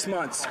last 6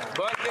 months?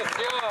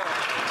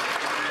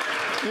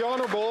 The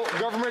Honourable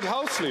Government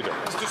House Leader.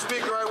 Mr.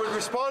 Speaker, I would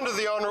respond to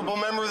the Honourable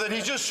Member that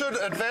he just should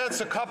advance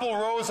a couple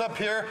rows up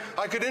here.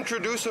 I could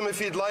introduce him if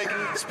he'd like.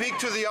 Speak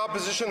to the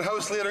Opposition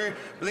House Leader.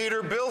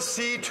 Bill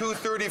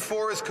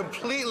C-234 is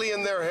completely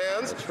in their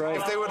hands. Right.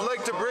 If they would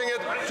like to bring it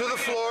to the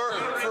floor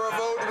for a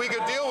vote, we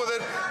could deal with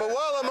it. But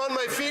while I'm on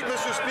my feet,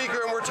 Mr.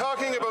 Speaker, and we're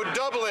talking about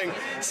doubling,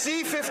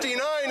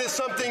 C-59 is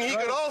something he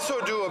could also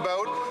do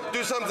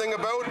something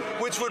about,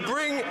 which would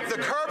bring the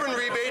carbon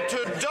rebate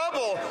to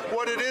double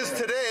what it is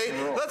today.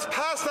 Let's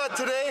pass that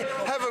today,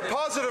 have a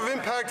positive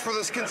impact for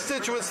the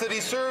constituents that he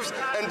serves,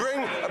 and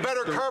bring a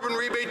better carbon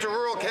rebate to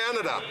rural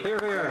Canada. Hear,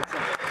 hear.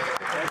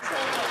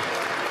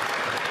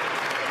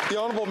 The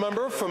honourable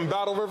member from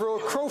Battle River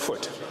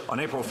Crowfoot. On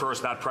April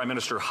 1st, that Prime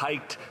Minister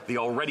hiked the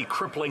already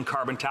crippling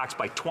carbon tax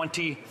by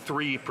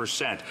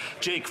 23%.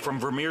 Jake from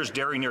Vermeer's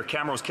Dairy near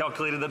Camrose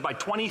calculated that by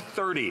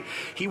 2030,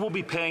 he will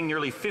be paying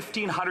nearly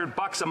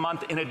 $1,500 a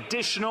month in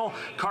additional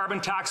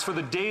carbon tax for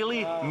the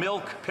daily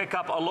milk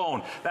pickup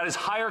alone. That is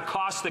higher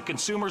costs that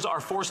consumers are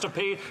forced to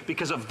pay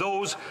because of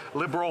those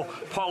Liberal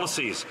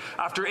policies.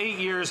 After 8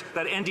 years,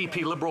 that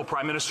NDP Liberal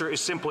Prime Minister is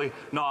simply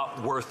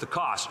not worth the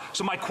cost.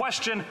 So my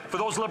question for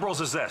those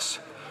Liberals is this.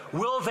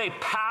 Will they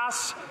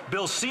pass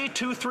Bill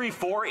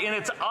C-234 in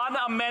its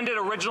unamended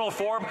original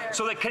form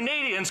so that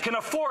Canadians can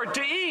afford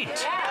to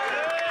eat?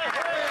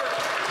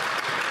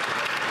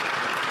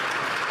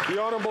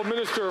 The Honourable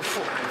Minister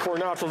for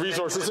Natural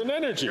Resources and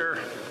Energy. Sure.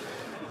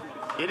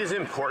 It is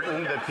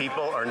important that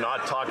people are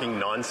not talking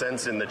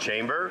nonsense in the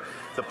chamber.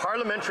 The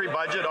parliamentary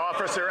budget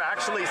officer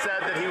actually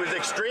said that he was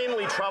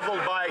extremely troubled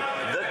by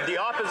the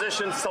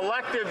opposition's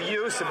selective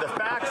use of the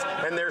facts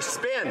and their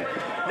spin.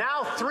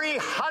 Now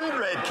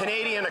 300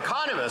 Canadian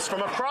economists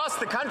from across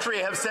the country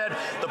have said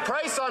the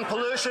price on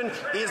pollution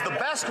is the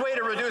best way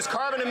to reduce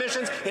carbon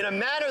emissions in a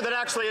manner that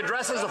actually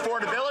addresses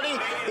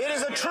affordability. It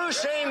is a true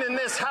shame in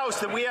this House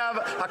that we have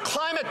a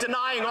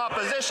climate-denying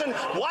opposition,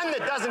 one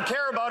that doesn't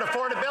care about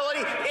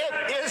affordability.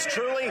 It is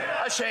truly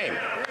a shame.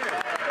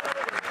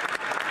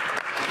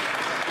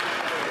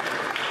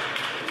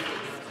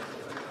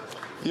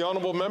 The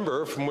honourable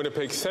member from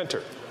Winnipeg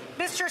Centre.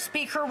 Mr.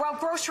 Speaker, while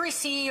grocery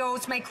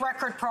CEOs make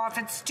record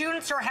profits,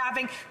 students are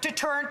having to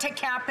turn to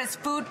campus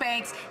food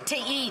banks to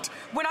eat.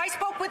 When I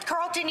spoke with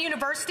Carleton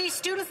University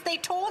students, they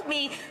told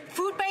me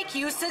food bank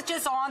usage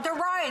is on the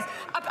rise,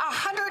 up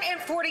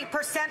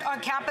 140% on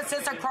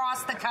campuses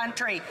across the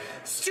country.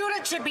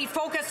 Students should be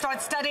focused on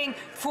studying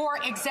for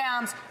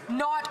exams,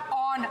 not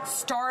on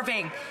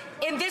starving.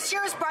 In this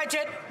year's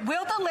budget,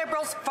 will the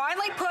Liberals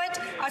finally put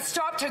a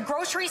stop to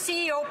grocery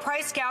CEO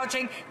price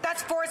gouging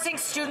that's forcing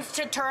students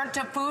to turn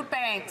to food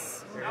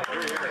banks?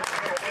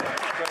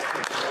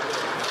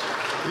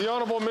 The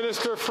Honourable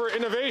Minister for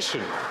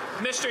Innovation.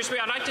 Mr.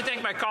 Speaker, I'd like to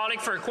thank my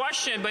colleague for her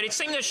question, but it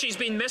seems that she's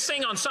been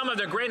missing on some of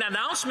the great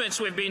announcements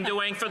we've been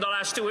doing for the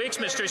last 2 weeks,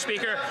 Mr.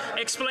 Speaker,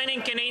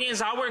 explaining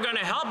Canadians how we're going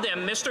to help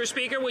them. Mr.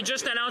 Speaker, we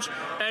just announced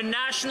a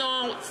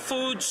national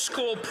food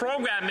school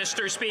program,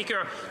 Mr.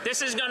 Speaker.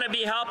 This is going to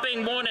be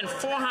helping more than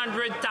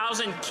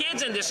 400,000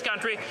 kids in this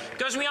country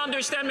because we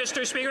understand,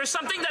 Mr. Speaker,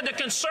 something that the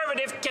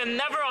Conservative can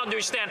never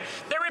understand.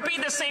 They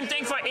repeat the same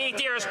thing for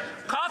 8 years.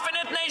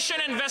 Confident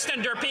nation invest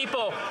in their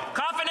people.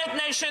 Confident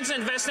nations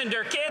invest in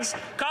their kids.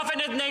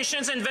 Confident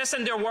nations invest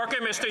in their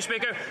workers, Mr.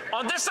 Speaker.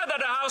 On this side of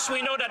the House,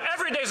 we know that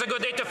every day is a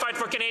good day to fight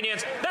for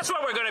Canadians. That's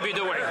what we're going to be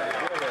doing.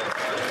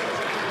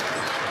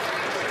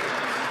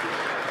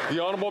 The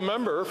honourable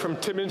member from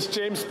Timmins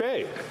James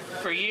Bay.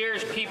 For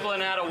years, people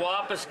in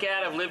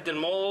Attawapiskat have lived in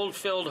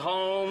mold-filled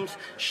homes,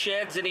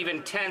 sheds, and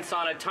even tents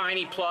on a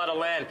tiny plot of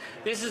land.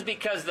 This is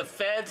because the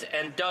feds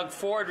and Doug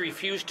Ford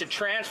refused to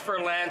transfer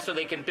land so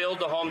they can build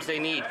the homes they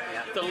need.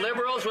 The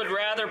Liberals would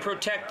rather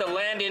protect the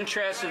land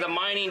interests of the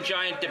mining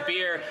giant De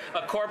Beers,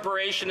 a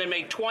corporation that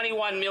made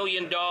 $21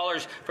 million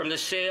from the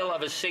sale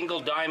of a single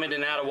diamond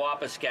in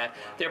Attawapiskat.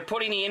 They're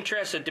putting the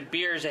interests of De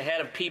Beers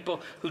ahead of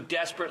people who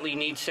desperately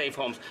need safe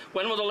homes.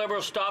 When will the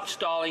Liberals stop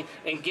stalling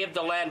and give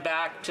the land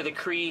back to the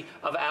Cree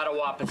of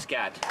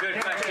Attawapiskat?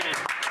 Good question.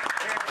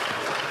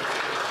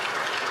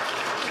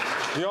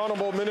 The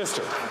Honourable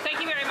Minister. Thank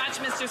you very much,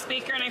 Mr.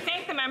 Speaker, and I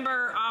thank the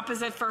member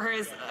opposite for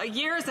his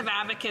years of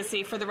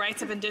advocacy for the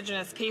rights of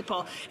Indigenous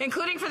people,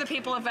 including for the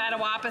people of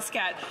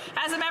Attawapiskat.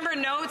 As the member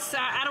notes,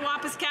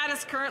 Attawapiskat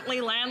is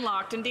currently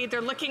landlocked. Indeed,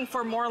 they're looking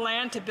for more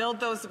land to build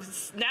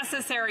those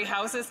necessary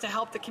houses to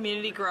help the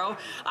community grow.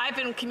 I've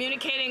been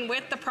communicating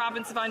with the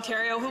province of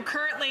Ontario, who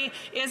currently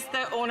is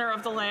the owner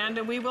of the land,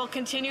 and we will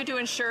continue to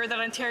ensure that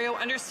Ontario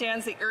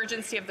understands the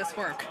urgency of this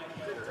work.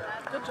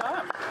 Good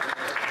job.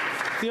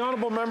 The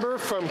honourable member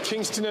from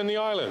Kingston and the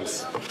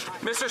Islands.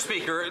 Mr.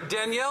 Speaker,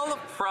 Danielle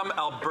from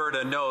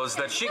Alberta knows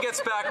that she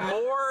gets back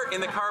more in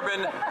the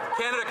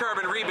Canada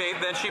carbon rebate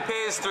than she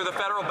pays through the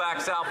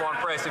federal-backed SALP on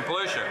pricing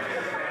pollution.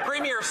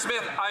 Premier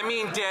Smith,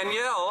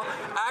 Danielle,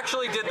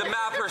 actually did the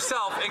math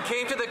herself and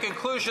came to the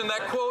conclusion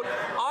that, quote,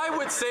 I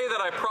would say that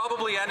I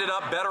probably ended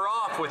up better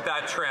off with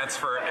that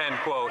transfer, end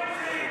quote.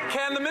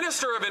 Can the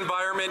Minister of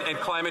Environment and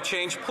Climate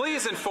Change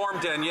please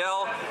inform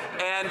Danielle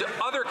and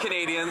other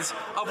Canadians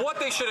of what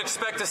they should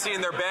expect to see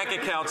in their bank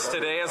accounts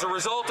today as a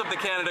result of the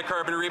Canada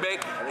carbon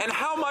rebate, and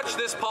how much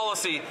this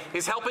policy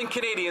is helping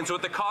Canadians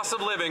with the cost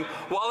of living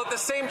while at the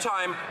same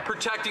time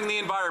protecting the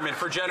environment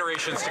for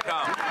generations to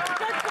come?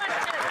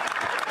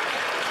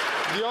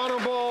 The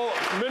Honourable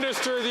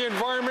Minister of the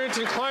Environment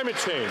and Climate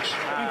Change.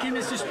 Thank you,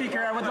 Mr. Speaker.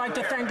 I would like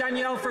to thank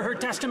Danielle for her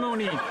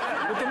testimony.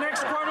 With the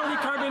next quarterly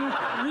carbon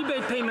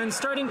rebate payments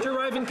starting to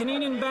arrive in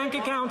Canadian bank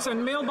accounts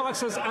and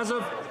mailboxes as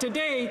of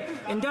today,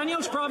 in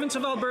Danielle's province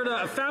of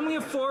Alberta, a family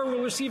of 4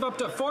 will receive up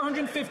to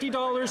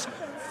 $450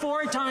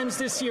 4 times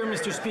this year,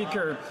 Mr.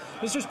 Speaker.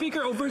 Mr.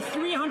 Speaker, over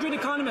 300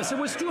 economists, it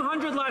was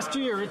 200 last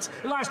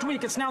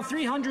week, it's now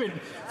 300,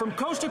 from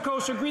coast to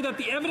coast agree that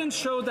the evidence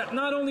showed that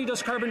not only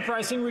does carbon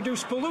pricing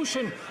reduce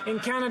pollution in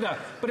Canada,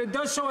 but it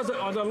does so at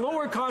a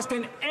lower cost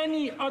than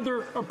any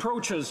other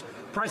approaches.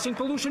 Pricing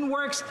pollution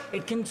works,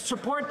 it can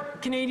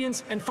support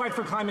Canadians and fight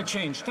for climate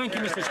change. Thank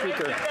you, Mr.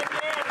 Speaker.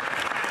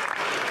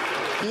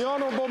 The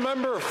honourable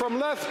member from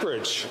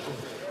Lethbridge.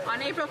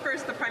 On April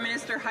 1st, the Prime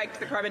Minister hiked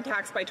the carbon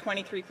tax by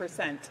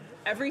 23%.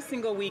 Every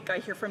single week, I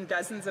hear from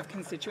dozens of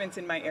constituents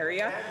in my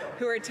area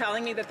who are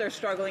telling me that they're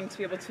struggling to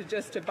be able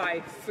to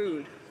buy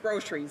food,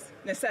 groceries,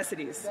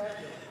 necessities.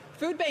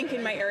 Food bank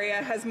in my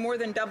area has more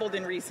than doubled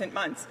in recent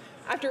months.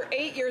 After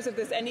 8 years of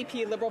this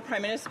NDP Liberal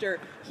Prime Minister,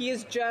 he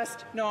is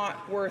just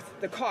not worth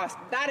the cost.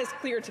 That is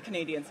clear to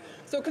Canadians.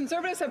 So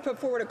Conservatives have put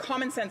forward a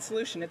common sense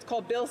solution. It's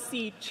called Bill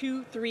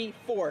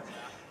C-234.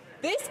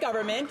 This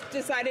government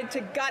decided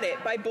to gut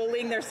it by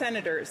bullying their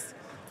senators.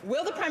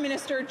 Will the Prime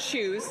Minister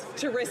choose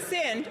to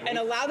rescind and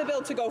allow the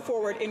bill to go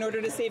forward in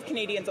order to save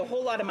Canadians a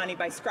whole lot of money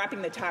by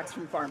scrapping the tax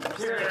from farmers?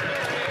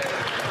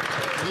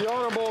 The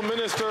Honourable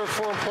Minister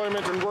for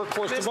Employment and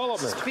Workforce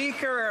Development. Mr.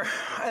 Speaker,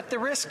 at the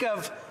risk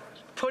of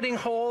putting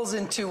holes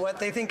into what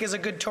they think is a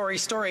good Tory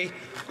story,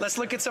 let's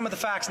look at some of the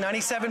facts.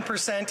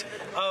 97%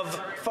 of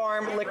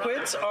farm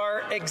liquids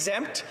are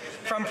exempt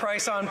from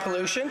price on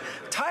pollution.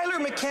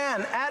 Tyler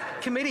McCann at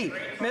committee,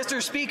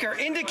 Mr. Speaker,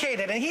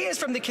 indicated, and he is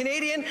from the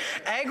Canadian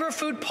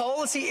Agri-Food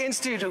Policy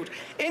Institute,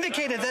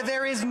 indicated that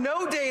there is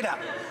no data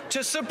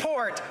to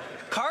support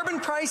carbon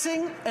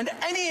pricing and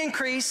any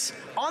increase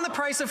on the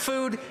price of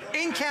food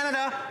in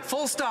Canada,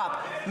 full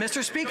stop.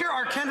 Mr. Speaker,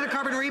 our Canada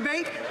Carbon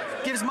Rebate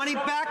gives money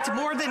back to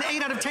more than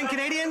 8 out of 10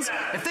 Canadians.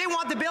 If they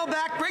want the bill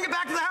back, bring it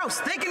back to the House.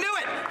 They can do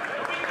it.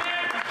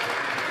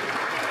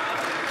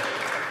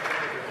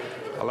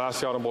 I'll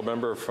ask the honourable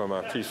member from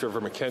Peace River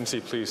Mackenzie,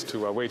 please,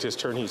 to wait his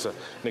turn. He's an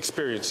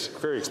experienced,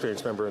 very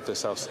experienced member of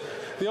this House.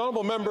 The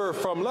honourable member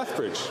from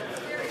Lethbridge.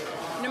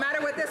 No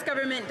matter what this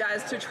government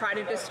does to try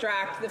to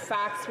distract, the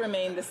facts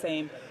remain the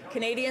same.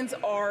 Canadians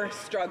are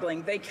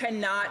struggling. They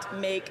cannot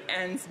make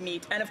ends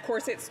meet. And of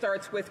course, it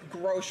starts with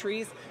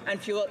groceries and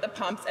fuel at the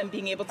pumps and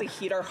being able to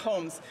heat our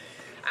homes.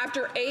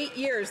 After 8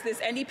 years, this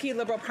NDP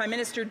Liberal Prime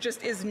Minister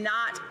just is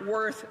not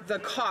worth the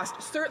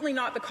cost, certainly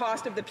not the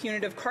cost of the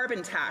punitive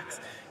carbon tax.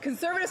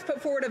 Conservatives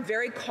put forward a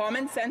very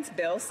common sense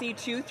bill,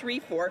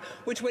 C-234,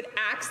 which would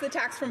axe the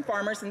tax from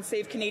farmers and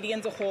save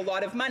Canadians a whole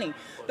lot of money.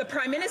 The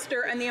Prime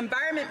Minister and the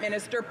Environment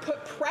Minister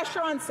put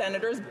pressure on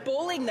senators,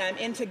 bullying them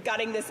into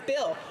gutting this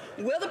bill.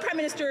 Will the Prime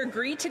Minister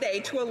agree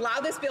today to allow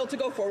this bill to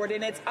go forward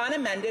in its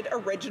unamended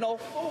original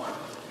form?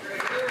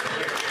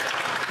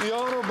 The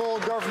Honourable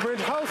Government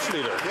House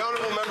Leader. The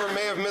Honourable member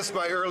may have missed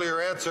my earlier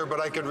answer, but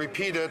I could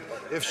repeat it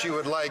if she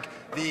would like.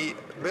 The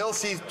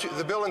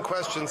bill in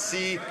question,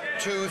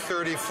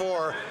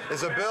 C-234,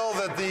 is a bill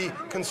that the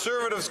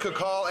Conservatives could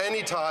call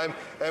any time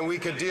and we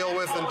could deal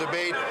with and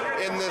debate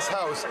in this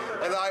House.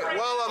 And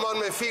while I'm on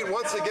my feet,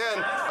 once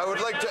again, I would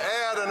like to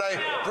add, and I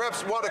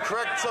perhaps want to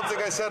correct something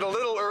I said a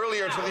little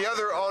earlier to the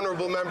other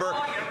honourable member.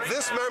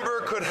 This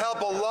member could help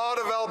a lot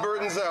of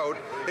Albertans out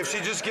if she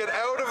just get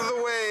out of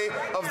the way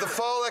of the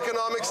fall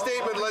economic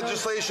statement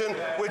legislation,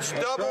 which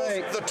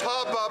doubles the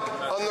top-up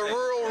on the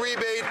rural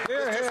rebate,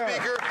 Mr.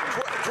 Speaker,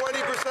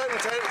 20%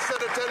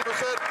 instead of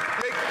 10%.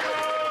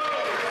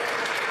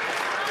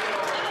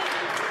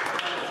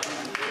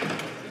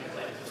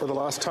 For the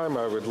last time,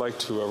 I would like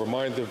to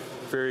remind the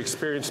very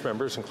experienced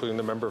members, including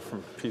the member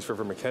from Peace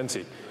River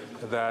Mackenzie,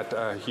 that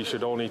he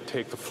should only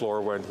take the floor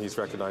when he's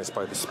recognized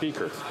by the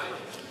Speaker.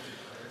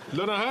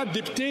 L'honorable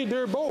député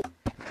de Beauce.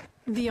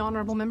 The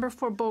honourable member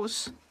for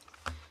Beauce.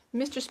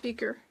 Mr.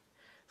 Speaker,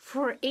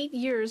 for 8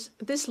 years,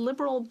 this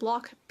Liberal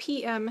bloc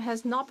PM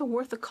has not been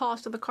worth the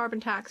cost of the carbon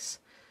tax.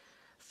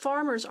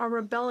 Farmers are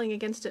rebelling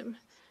against him.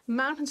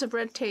 Mountains of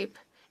red tape,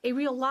 a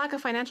real lack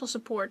of financial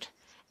support,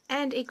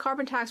 and a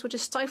carbon tax which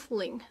is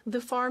stifling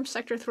the farm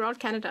sector throughout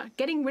Canada.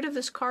 Getting rid of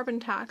this carbon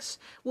tax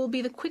will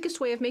be the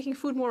quickest way of making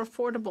food more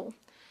affordable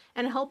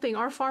and helping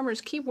our farmers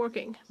keep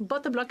working.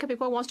 But the Bloc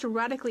Québécois wants to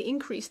radically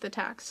increase the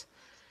tax.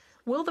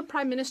 Will the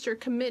Prime Minister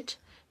commit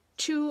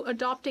to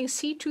adopting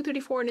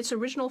C-234 in its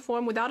original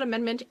form without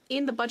amendment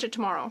in the budget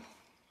tomorrow?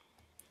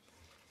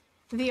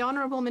 The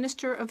Honourable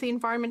Minister of the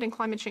Environment and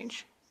Climate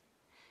Change.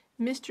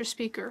 Mr.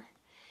 Speaker,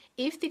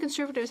 if the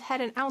Conservatives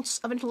had an ounce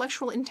of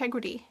intellectual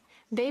integrity,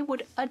 they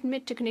would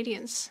admit to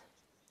Canadians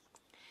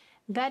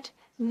that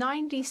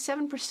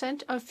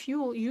 97% of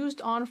fuel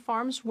used on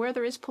farms where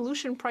there is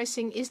pollution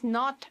pricing is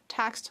not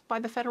taxed by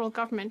the federal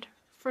government,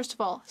 first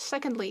of all.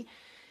 Secondly,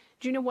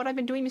 do you know what I've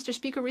been doing, Mr.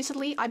 Speaker,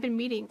 recently? I've been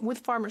meeting with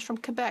farmers from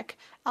Quebec,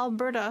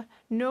 Alberta,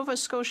 Nova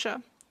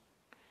Scotia.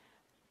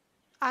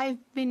 I've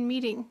been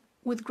meeting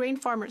with grain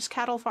farmers,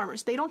 cattle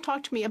farmers. They don't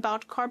talk to me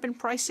about carbon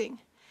pricing.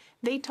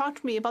 They talk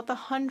to me about the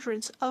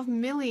hundreds of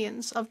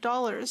millions of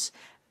dollars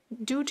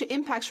due to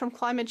impacts from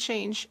climate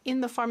change in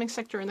the farming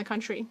sector in the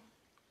country.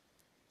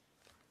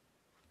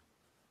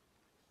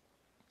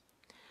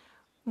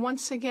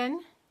 Once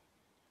again,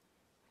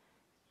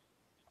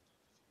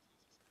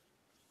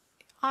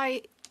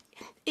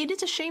 It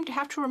is a shame to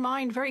have to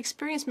remind very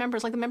experienced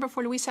members, like the member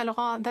for Louis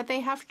Saint-Laurent, that they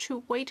have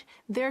to wait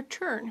their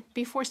turn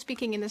before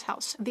speaking in this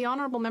House. The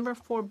honourable member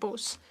for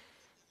Beauce.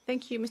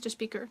 Thank you, Mr.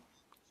 Speaker.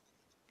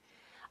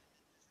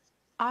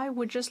 I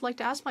would just like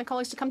to ask my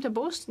colleagues to come to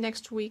Beauce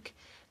next week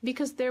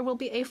because there will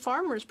be a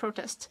farmers'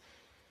 protest.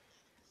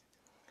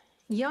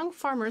 Young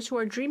farmers who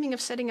are dreaming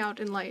of setting out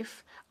in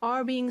life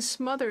are being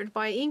smothered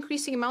by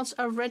increasing amounts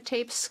of red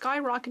tape,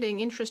 skyrocketing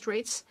interest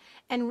rates,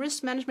 and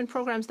risk management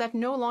programs that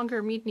no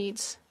longer meet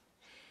needs.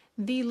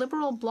 The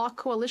Liberal Bloc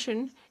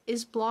coalition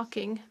is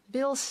blocking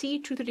Bill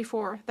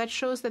C-234 that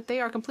shows that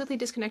they are completely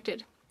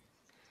disconnected.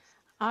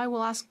 I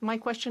will ask my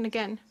question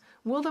again.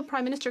 Will the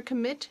Prime Minister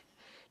commit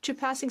to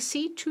passing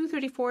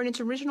C-234 in its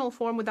original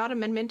form without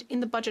amendment in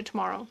the budget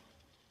tomorrow?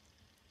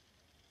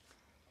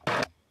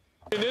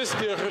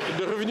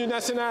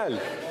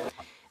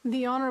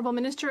 The Honourable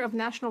Minister of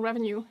National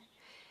Revenue.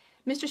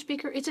 Mr.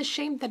 Speaker, it's a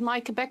shame that my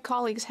Quebec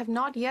colleagues have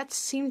not yet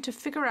seemed to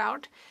figure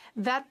out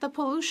that the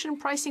pollution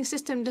pricing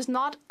system does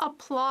not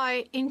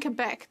apply in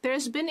Quebec. There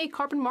has been a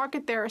carbon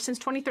market there since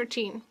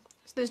 2013,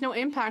 so there's no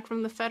impact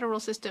from the federal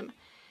system.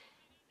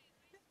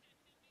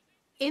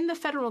 In the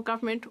federal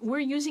government, we're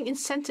using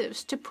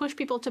incentives to push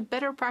people to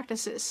better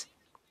practices.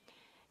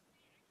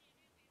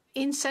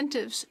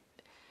 Incentives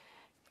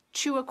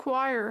to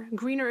acquire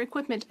greener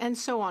equipment and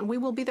so on. We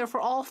will be there for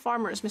all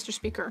farmers, Mr.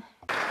 Speaker.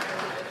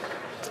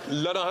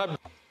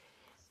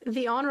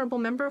 The Honourable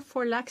Member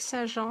for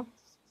Lac-Saint-Jean.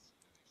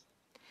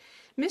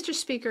 Mr.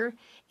 Speaker,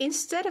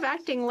 instead of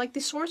acting like the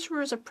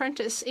sorcerer's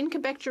apprentice in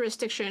Quebec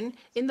jurisdiction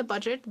in the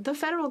budget, the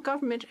federal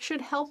government should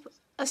help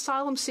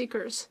asylum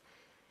seekers.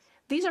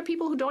 These are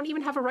people who don't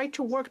even have a right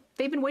to work.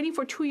 They've been waiting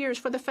for 2 years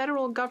for the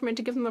federal government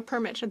to give them a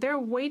permit. They're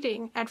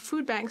waiting at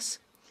food banks.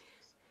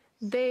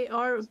 They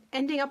are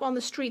ending up on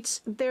the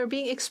streets. They're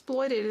being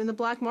exploited in the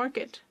black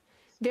market.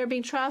 They're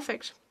being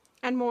trafficked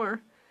and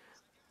more.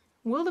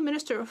 Will the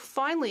minister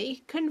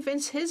finally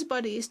convince his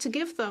buddies to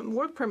give them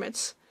work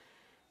permits?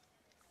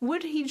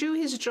 Would he do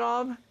his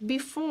job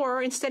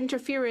before instead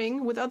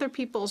interfering with other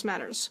people's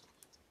matters?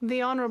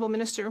 The Honourable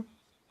Minister.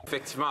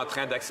 Effectivement en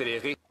train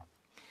d'accélérer.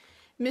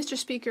 Mr.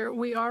 Speaker,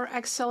 we are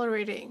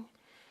accelerating,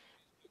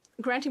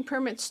 granting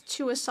permits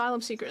to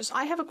asylum seekers.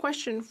 I have a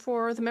question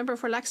for the member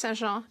for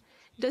Lac-Saint-Jean.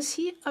 Does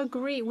he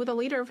agree with the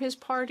leader of his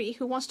party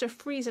who wants to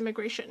freeze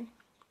immigration?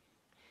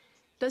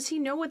 Does he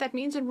know what that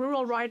means in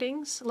rural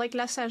ridings like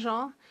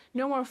Lac-Saint-Jean?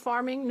 No more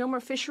farming, no more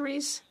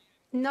fisheries,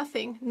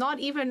 nothing, not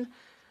even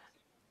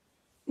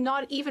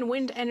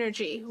wind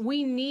energy.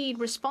 We need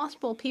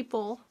responsible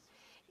people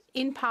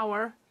in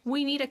power.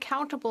 We need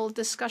accountable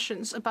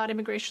discussions about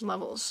immigration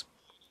levels.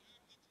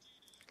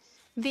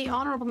 The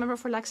Honourable Member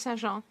for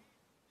Lac-Saint-Jean.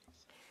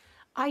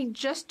 I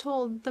just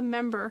told the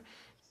member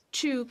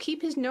to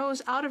keep his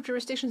nose out of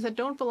jurisdictions that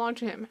don't belong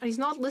to him, and he's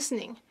not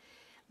listening.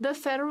 The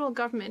federal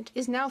government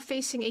is now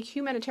facing a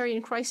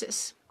humanitarian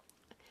crisis.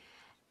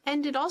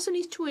 And it also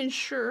needs to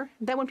ensure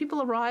that when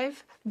people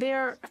arrive,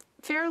 they're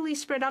fairly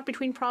spread out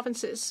between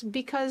provinces,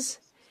 because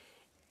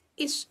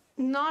it's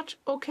not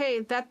okay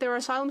that there are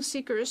asylum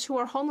seekers who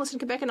are homeless in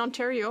Quebec and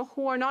Ontario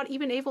who are not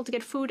even able to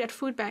get food at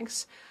food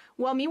banks,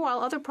 while meanwhile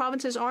other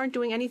provinces aren't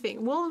doing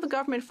anything. Will the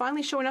government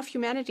finally show enough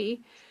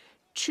humanity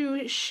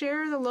to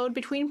share the load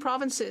between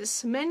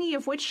provinces, many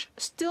of which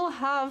still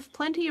have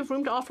plenty of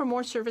room to offer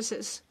more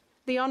services?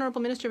 The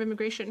Honourable Minister of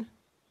Immigration.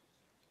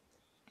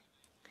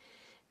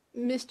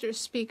 Mr.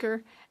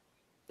 Speaker,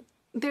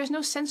 there's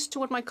no sense to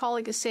what my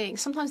colleague is saying.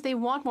 Sometimes they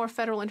want more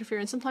federal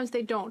interference, sometimes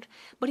they don't.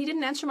 But he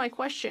didn't answer my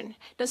question.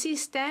 Does he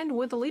stand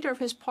with the leader of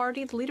his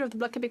party, the leader of the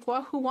Bloc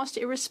Québécois, who wants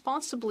to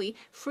irresponsibly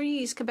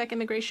freeze Quebec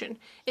immigration?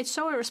 It's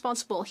so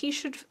irresponsible. He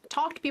should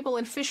talk to people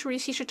in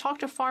fisheries. He should talk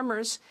to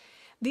farmers.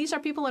 These are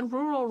people in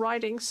rural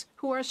ridings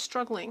who are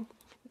struggling.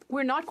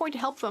 We're not going to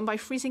help them by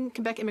freezing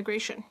Quebec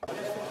immigration.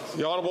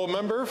 The Honourable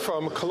Member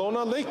from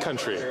Kelowna Lake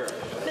Country.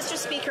 Mr.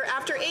 Speaker,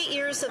 after 8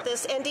 years of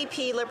this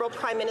NDP Liberal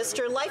Prime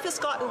Minister, life has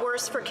gotten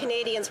worse for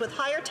Canadians with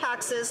higher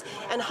taxes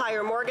and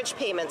higher mortgage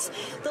payments.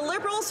 The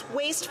Liberals'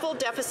 wasteful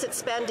deficit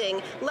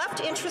spending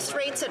left interest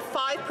rates at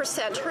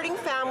 5%, hurting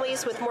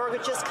families with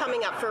mortgages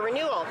coming up for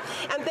renewal.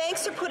 And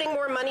banks are putting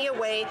more money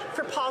away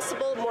for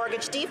possible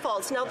mortgage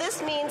defaults. Now,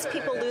 this means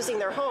people losing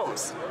their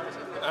homes.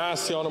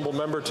 Ask the Honourable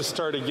Member to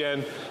start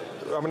again.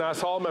 I'm going to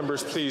ask all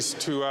members, please,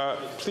 to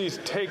please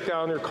take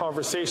down your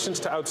conversations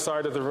to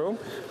outside of the room.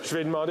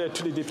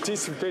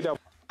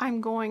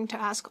 I'm going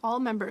to ask all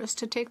members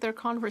to take their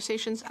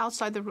conversations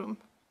outside the room.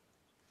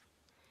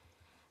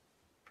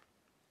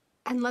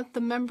 And let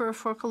the member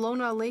for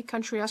Kelowna Lake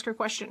Country ask her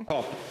question.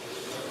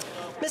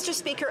 Mr.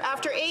 Speaker,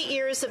 after 8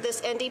 years of this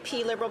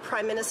NDP Liberal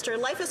Prime Minister,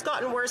 life has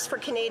gotten worse for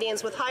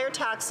Canadians with higher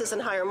taxes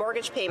and higher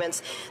mortgage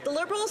payments. The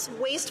Liberals'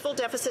 wasteful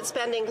deficit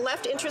spending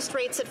left interest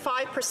rates at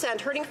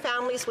 5%, hurting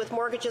families with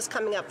mortgages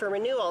coming up for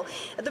renewal.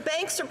 The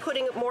banks are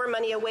putting more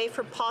money away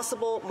for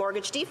possible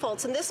mortgage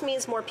defaults, and this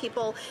means more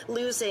people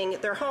losing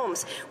their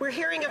homes. We're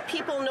hearing of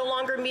people no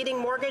longer meeting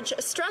mortgage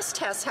stress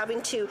tests,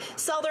 having to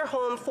sell their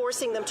home,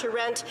 forcing them to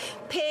rent,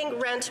 paying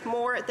rent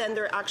more than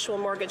their actual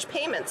mortgage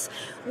payments.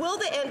 Will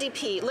the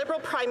NDP Liberal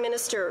Prime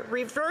Minister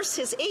reverse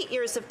his 8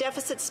 years of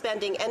deficit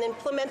spending and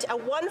implement a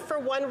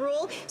one-for-one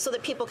rule so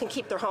that people can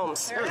keep their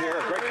homes?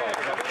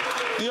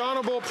 The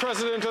Honourable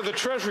President of the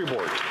Treasury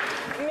Board.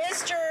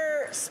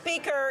 Mr.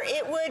 Speaker,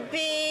 it would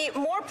be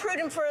more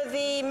prudent for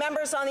the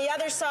members on the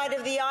other side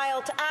of the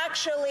aisle to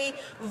actually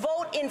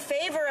vote in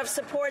favor of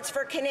supports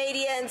for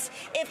Canadians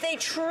if they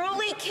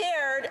truly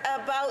cared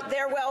about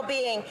their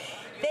well-being.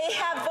 They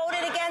have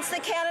voted against the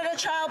Canada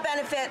Child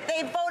Benefit.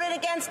 They voted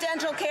against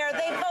dental care.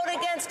 They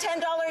voted against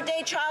 $10 a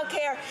day child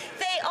care.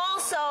 They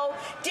also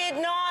did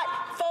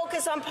not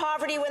focus on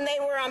poverty when they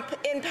were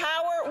in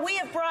power. We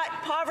have brought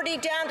poverty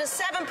down to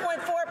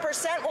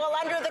 7.4%, while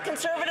under the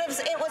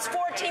Conservatives it was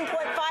 14.5%.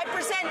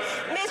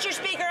 Mr.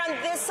 Speaker, on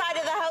this side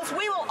of the House,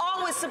 we will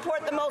always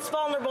support the most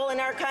vulnerable in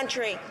our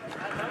country.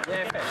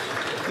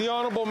 The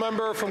Honourable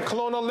Member from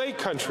Kelowna Lake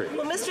Country.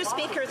 Well, Mr.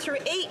 Speaker, through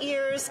 8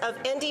 years of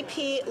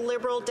NDP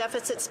Liberal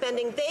deficit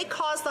spending, they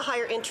caused the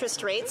higher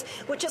interest rates,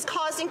 which is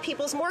causing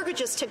people's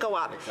mortgages to go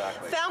up.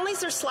 Exactly.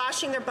 Families are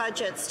slashing their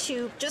budgets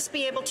to just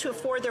be able to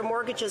afford their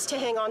mortgages to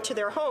hang on to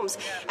their homes.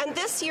 And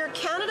this year,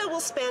 Canada will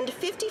spend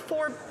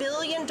 $54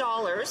 billion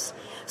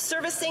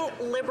servicing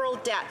Liberal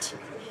debt.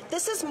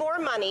 This is more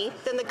money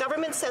than the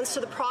government sends to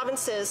the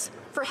provinces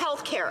for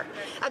health care.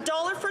 A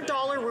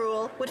dollar-for-dollar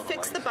rule would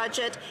fix the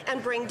budget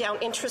and bring down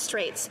interest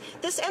rates.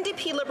 This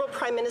NDP Liberal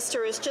Prime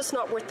Minister is just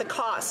not worth the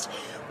cost.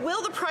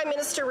 Will the Prime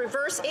Minister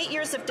reverse 8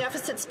 years of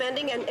deficit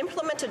spending and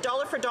implement a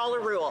dollar-for-dollar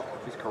rule?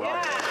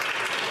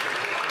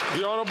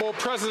 The Honourable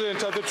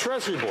President of the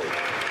Treasury Board.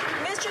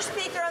 Mr.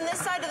 Speaker, on this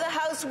side of the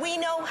House, we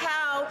know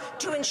how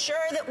to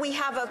ensure that we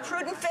have a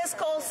prudent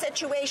fiscal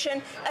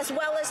situation as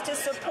well as to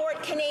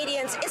support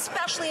Canadians,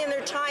 especially in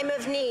their time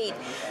of need.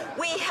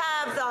 We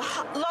have the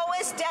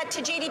lowest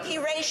debt-to-GDP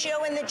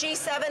ratio in the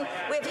G7.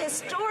 We have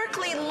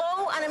historically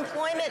low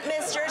unemployment,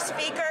 Mr.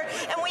 Speaker,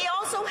 and we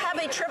also have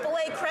a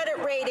AAA credit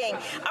rating.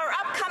 Our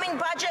upcoming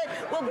budget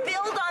will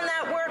build on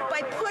that work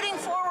by putting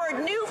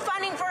forward new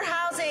funding for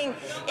housing,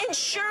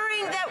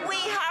 ensuring that we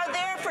are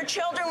there for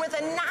children with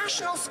a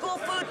national school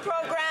food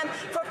program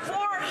for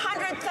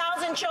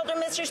 400,000 children,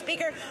 Mr.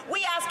 Speaker.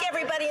 We ask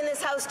everybody in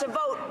this House to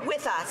vote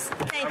with us.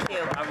 Thank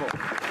you.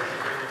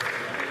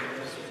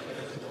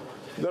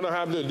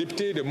 L'honorable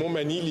député de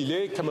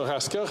Montmagny-Lillet,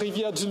 Kamouraska,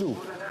 Rivière-du-Loup.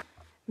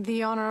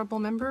 The honourable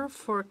member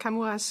for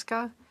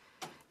Kamouraska,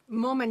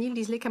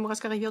 Montmagny-Lillet,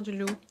 Kamouraska,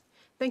 Rivière-du-Loup.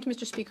 Thank you,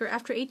 Mr. Speaker.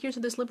 After 8 years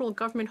of this Liberal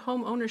government,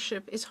 home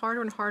ownership is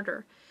harder and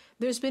harder.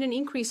 There's been an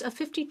increase of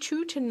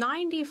 52 to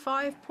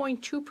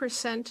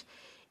 95.2%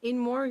 in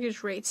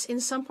mortgage rates in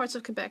some parts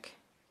of Quebec.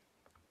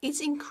 It's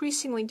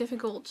increasingly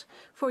difficult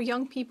for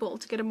young people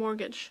to get a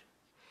mortgage.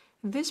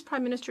 This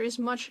Prime Minister is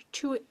much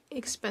too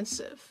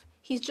expensive.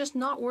 He's just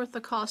not worth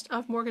the cost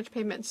of mortgage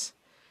payments.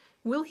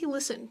 Will he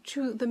listen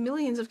to the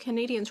millions of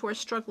Canadians who are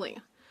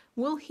struggling?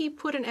 Will he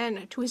put an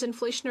end to his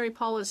inflationary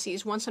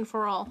policies once and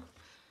for all?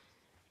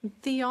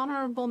 The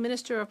Honourable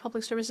Minister of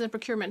Public Services and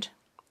Procurement.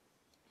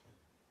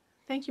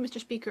 Thank you, Mr.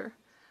 Speaker.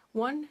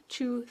 1,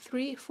 2,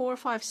 3, 4,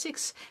 5,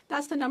 6.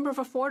 That's the number of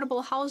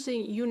affordable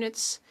housing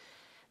units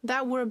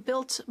that were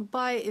built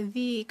by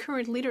the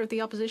current leader of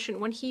the opposition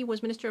when he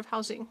was Minister of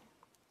Housing.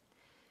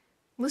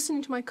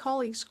 Listening to my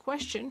colleague's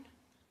question,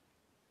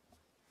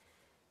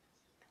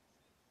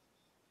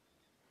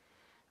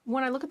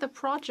 when I look at the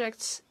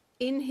projects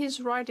in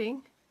his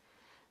writing,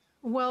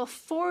 well,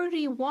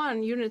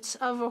 41 units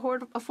of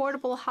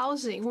affordable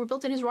housing were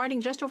built in his writing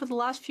just over the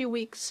last few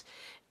weeks,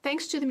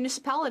 thanks to the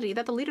municipality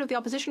that the leader of the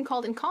opposition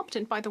called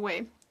incompetent, by the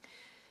way.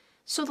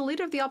 So the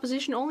leader of the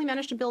opposition only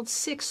managed to build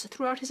 6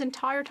 throughout his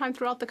entire time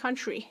throughout the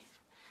country.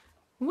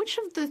 Which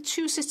of the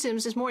two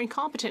systems is more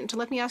incompetent?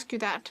 Let me ask you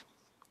that.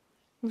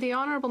 The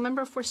honourable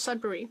member for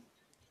Sudbury.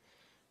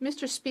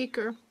 Mr.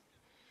 Speaker,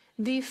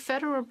 the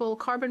federal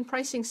carbon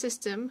pricing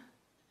system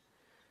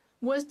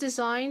was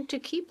designed to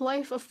keep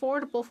life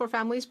affordable for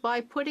families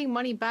by putting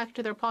money back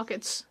to their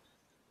pockets.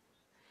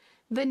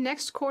 The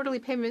next quarterly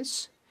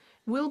payments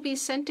will be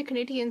sent to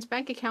Canadians'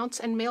 bank accounts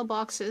and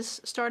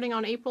mailboxes starting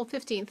on April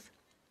 15th.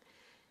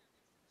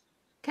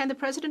 Can the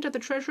President of the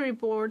Treasury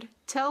Board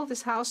tell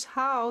this House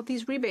how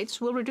these rebates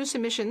will reduce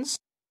emissions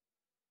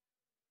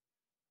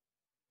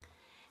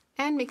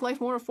and make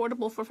life more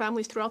affordable for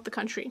families throughout the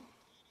country?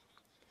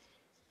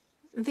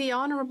 The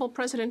Honourable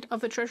President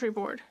of the Treasury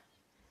Board.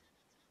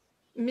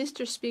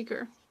 Mr.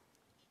 Speaker,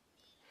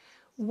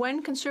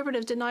 when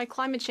Conservatives deny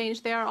climate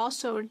change, they are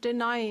also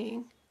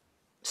denying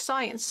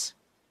science.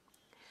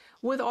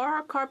 With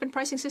our carbon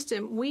pricing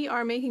system, we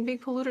are making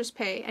big polluters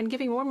pay and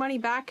giving more money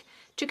back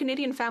to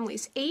Canadian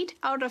families. 8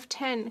 out of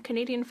 10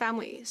 Canadian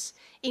families,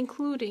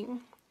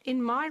 including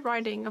in my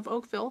riding of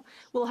Oakville,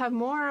 will have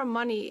more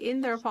money in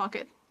their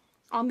pocket.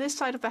 On this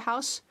side of the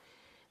House,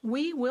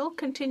 we will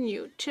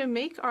continue to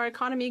make our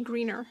economy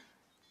greener.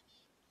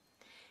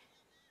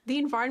 The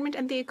environment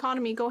and the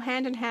economy go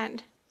hand in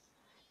hand.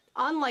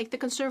 Unlike the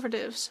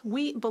Conservatives,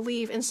 we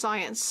believe in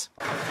science.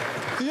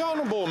 The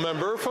honourable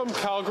member from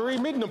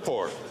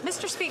Calgary-Midnapore.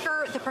 Mr.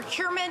 Speaker, the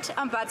procurement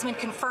ombudsman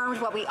confirmed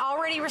what we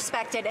already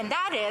respected, and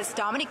that is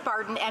Dominic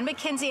Barton and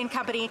McKinsey &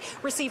 Company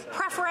receive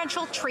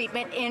preferential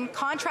treatment in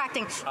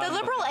contracting. The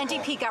Liberal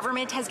NDP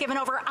government has given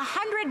over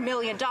 $100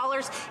 million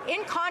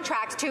in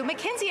contracts to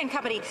McKinsey &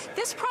 Company.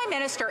 This Prime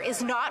Minister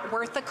is not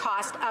worth the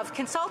cost of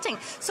consulting.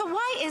 So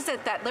why is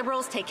it that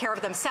Liberals take care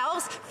of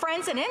themselves,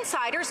 friends and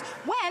insiders,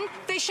 when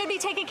they should be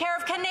taking care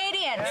of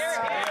Canadians?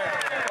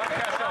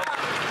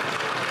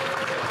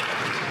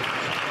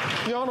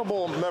 The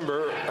honourable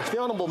member, the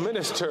honourable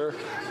Minister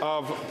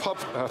of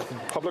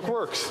Public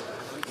Works.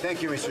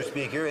 Thank you, Mr.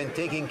 Speaker. And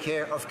taking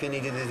care of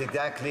Canadians is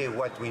exactly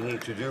what we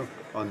need to do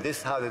on this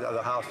side of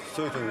the House,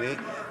 certainly,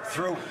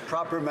 through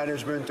proper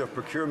management of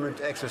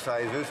procurement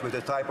exercises with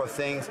the type of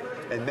things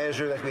and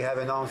measures that we have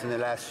announced in the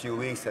last few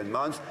weeks and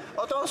months,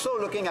 but also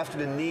looking after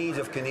the needs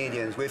of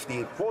Canadians with the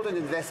important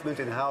investment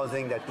in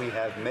housing that we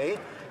have made,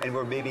 and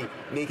we're maybe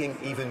making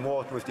even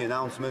more with the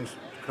announcements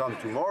come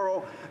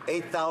tomorrow.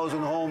 8,000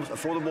 homes,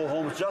 affordable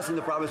homes, just in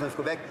the province of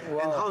Quebec,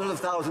 and hundreds of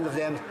thousands of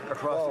them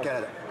across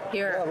Canada.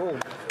 Here.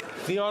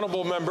 The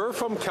honourable member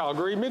from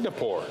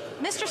Calgary-Midnapore.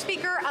 Mr.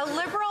 Speaker, a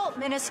Liberal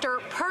minister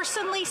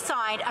personally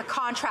signed a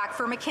contract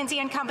for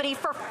McKinsey & Company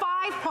for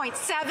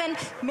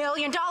 $5.7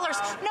 million.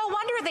 No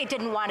wonder they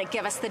didn't want to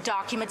give us the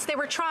documents. They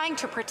were trying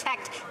to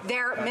protect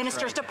their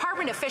ministers.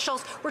 Department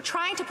officials were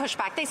trying to push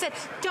back. They said,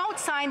 don't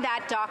sign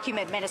that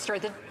document, Minister.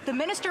 The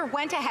minister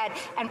went ahead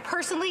and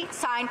personally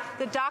signed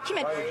the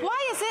document.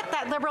 Why is it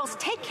that Liberals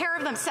take care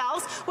of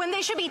themselves when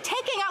they should be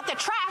taking out the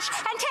trash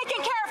and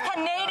taking care of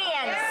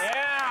Canadians?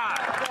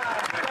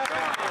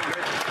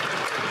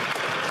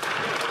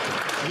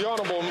 The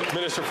Honourable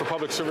Minister for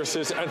Public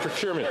Services and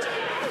Procurement.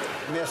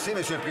 Merci,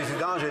 Monsieur le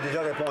Président. J'ai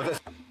déjà répondu.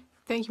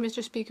 Thank you,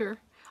 Mr. Speaker.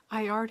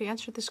 I already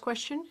answered this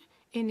question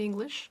in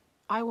English.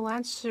 I will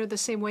answer the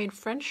same way in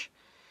French.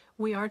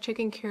 We are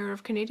taking care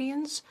of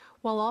Canadians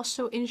while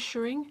also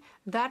ensuring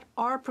that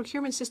our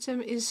procurement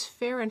system is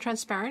fair and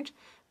transparent,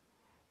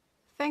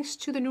 thanks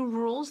to the new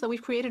rules that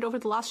we've created over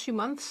the last few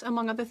months,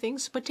 among other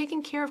things. But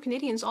taking care of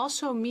Canadians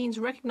also means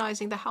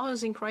recognizing the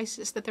housing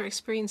crisis that they're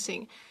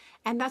experiencing.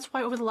 And that's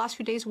why over the last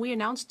few days we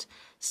announced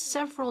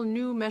several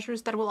new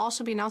measures that will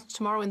also be announced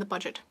tomorrow in the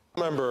budget.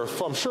 Member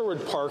from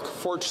Sherwood Park,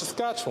 Fort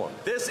Saskatchewan.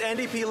 This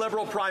NDP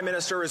Liberal Prime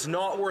Minister is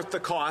not worth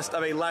the cost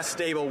of a less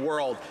stable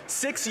world.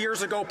 6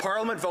 years ago,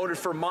 Parliament voted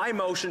for my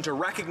motion to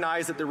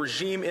recognize that the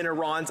regime in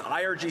Iran's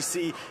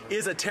IRGC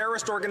is a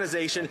terrorist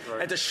organization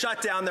and to shut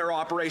down their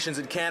operations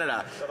in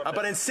Canada.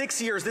 But in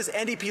 6 years, this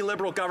NDP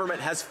Liberal government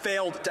has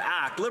failed to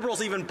act.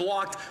 Liberals even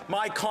blocked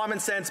my common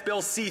sense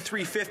Bill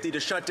C-350 to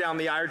shut down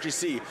the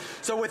IRGC.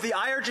 So with the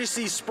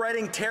IRGC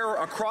spreading terror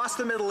across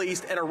the Middle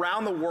East and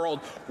around the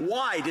world,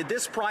 why did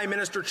this Prime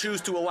Minister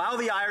choose to allow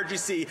the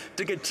IRGC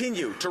to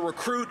continue to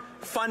recruit,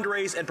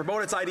 fundraise, and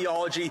promote its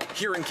ideology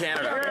here in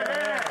Canada?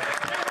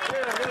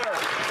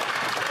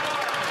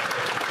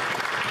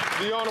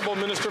 The Honourable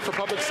Minister for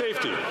Public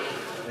Safety.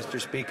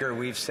 Mr. Speaker,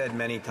 we've said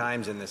many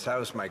times in this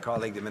House, my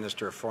colleague, the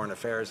Minister of Foreign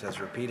Affairs,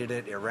 has repeated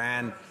it,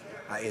 Iran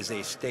is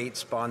a state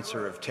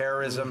sponsor of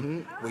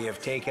terrorism. We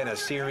have taken a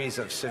series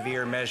of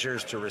severe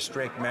measures to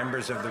restrict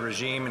members of the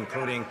regime,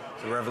 including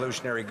the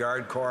Revolutionary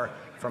Guard Corps,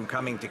 from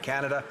coming to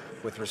Canada.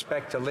 With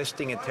respect to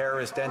listing a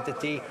terrorist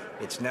entity,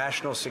 it's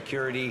national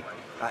security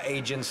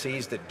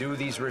agencies that do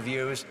these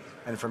reviews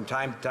and from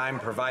time to time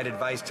provide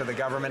advice to the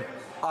government.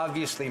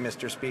 Obviously,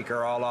 Mr.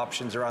 Speaker, all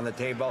options are on the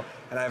table,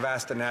 and I've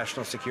asked the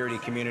national security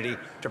community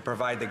to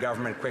provide the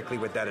government quickly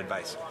with that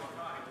advice.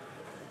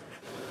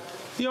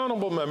 The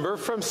honourable member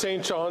from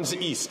St. John's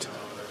East.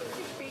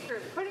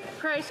 Putting a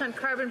price on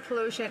carbon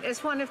pollution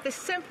is one of the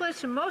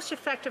simplest and most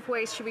effective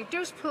ways to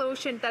reduce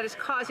pollution that is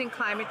causing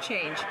climate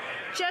change.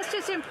 Just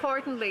as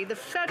importantly, the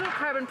federal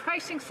carbon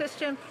pricing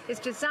system is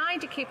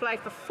designed to keep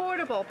life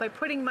affordable by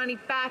putting money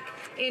back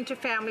into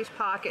families'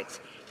 pockets.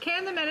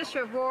 Can the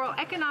Minister of Rural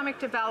Economic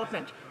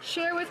Development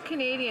share with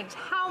Canadians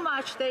how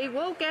much they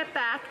will get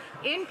back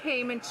in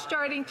payment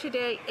starting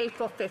today,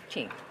 April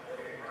 15th?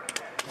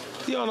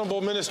 The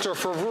Honourable Minister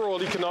for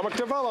Rural Economic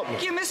Development.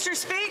 Thank you, Mr.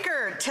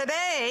 Speaker.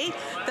 Today,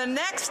 the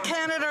next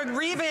Canada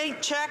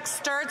rebate check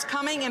starts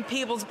coming in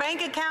people's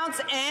bank accounts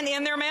and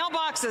in their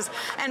mailboxes.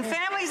 And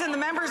families in the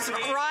members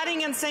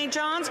riding in St.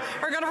 John's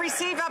are going to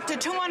receive up to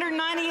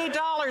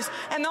 $298.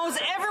 And those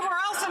everywhere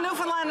else in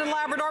Newfoundland and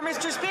Labrador,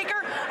 Mr.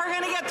 Speaker, are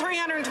going to get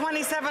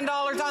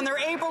 $327 on their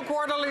April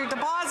quarterly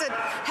deposit.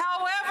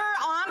 However,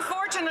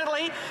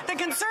 unfortunately, the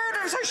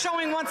Conservatives are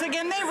showing once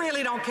again they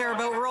really don't care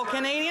about rural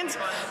Canadians.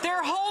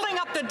 They're holding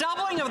up the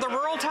doubling of the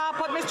rural top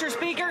up, Mr.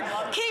 Speaker,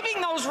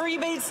 keeping those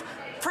rebates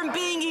from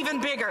being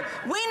even bigger.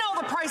 We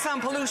know the price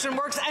on pollution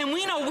works, and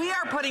we know we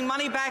are putting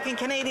money back in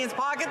Canadians'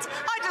 pockets.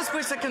 I just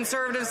wish the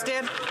Conservatives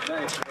did.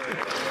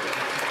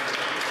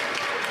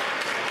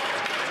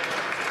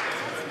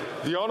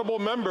 The honourable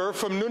member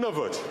from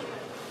Nunavut.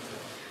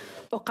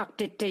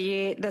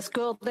 The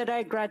school that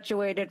I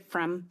graduated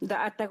from, the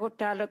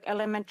Atagutaluk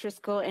Elementary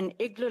School in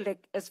Igloolik,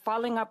 is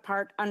falling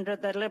apart under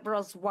the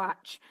Liberals'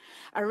 watch.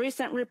 A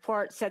recent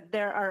report said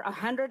there are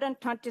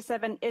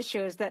 127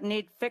 issues that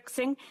need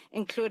fixing,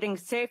 including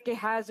safety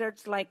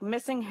hazards like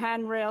missing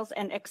handrails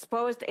and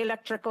exposed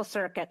electrical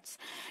circuits.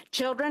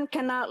 Children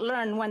cannot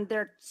learn when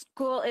their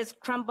school is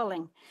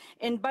crumbling.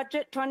 In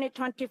Budget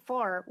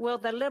 2024, will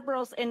the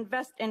Liberals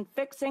invest in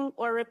fixing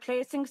or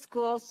replacing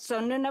schools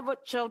so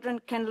Nunavut children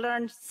can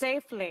learn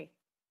safely?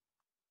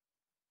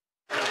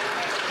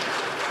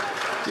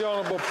 The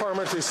Honourable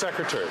Parliamentary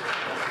Secretary.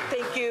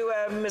 Thank you,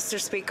 Mr.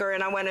 Speaker,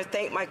 and I want to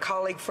thank my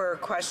colleague for her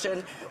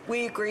question.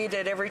 We agree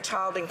that every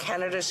child in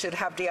Canada should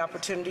have the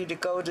opportunity to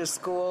go to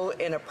school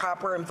in a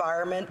proper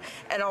environment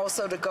and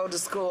also to go to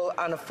school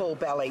on a full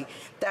belly.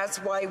 That's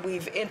why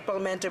we've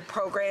implemented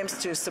programs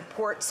to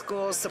support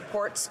schools,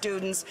 support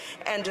students,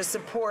 and to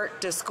support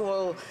the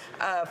school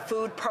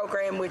food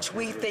program, which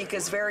we think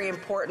is very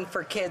important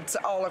for kids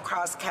all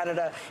across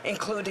Canada,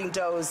 including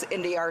those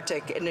in the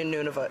Arctic and in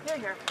Nunavut.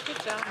 Here. Good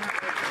job.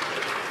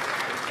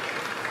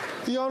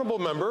 The honourable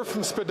member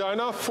from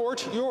Spadina,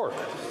 Fort York.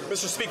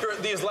 Mr. Speaker,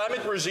 the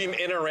Islamic regime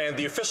in Iran,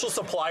 the official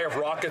supplier of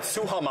rockets to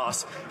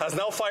Hamas, has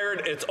now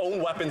fired its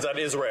own weapons at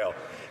Israel.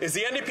 Is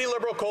the NDP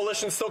Liberal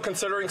coalition still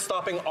considering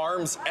stopping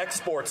arms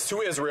exports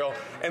to Israel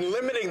and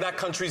limiting that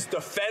country's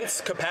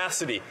defense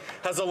capacity?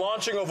 Has the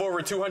launching of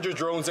over 200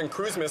 drones and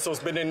cruise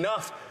missiles been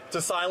enough to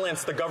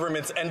silence the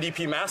government's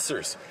NDP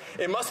masters?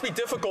 It must be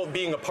difficult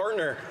being a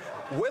partner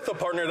with a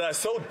partner that is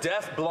so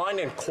deaf, blind,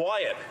 and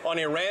quiet on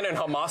Iran and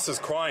Hamas's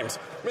crimes.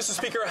 Mr.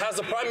 Speaker, has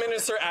the Prime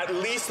Minister at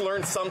least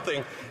learned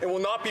something and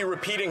will not be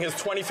repeating his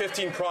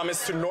 2015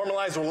 promise to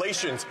normalize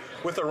relations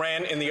with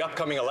Iran in the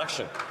upcoming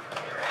election?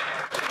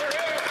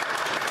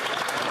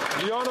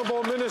 The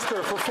Honourable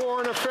Minister for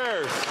Foreign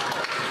Affairs.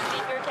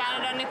 Speaker,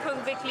 Canada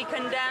unequivocally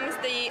condemns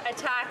the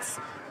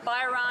attacks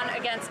by Iran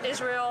against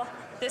Israel.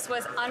 This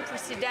was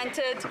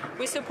unprecedented.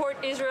 We support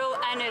Israel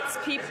and its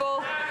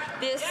people.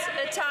 This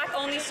attack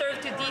only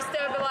served to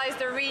destabilize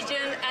the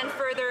region and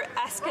further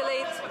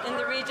escalate in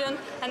the region,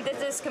 and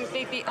this is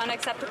completely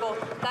unacceptable.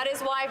 That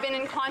is why I've been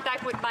in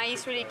contact with my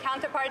Israeli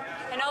counterpart,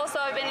 and also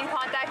I've been in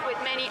contact with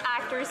many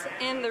actors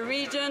in the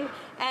region,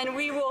 and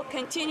we will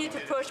continue to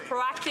push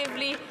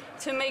proactively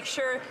to make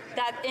sure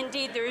that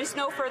indeed there is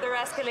no further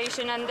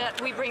escalation and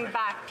that we bring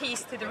back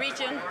peace to the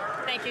region.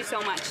 Thank you so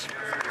much.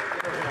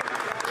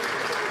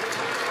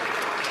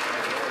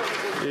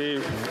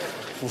 Et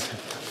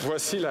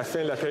voici la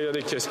fin de la période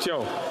des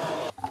questions.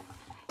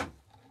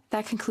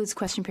 That concludes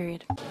question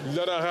period.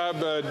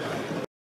 L'honorable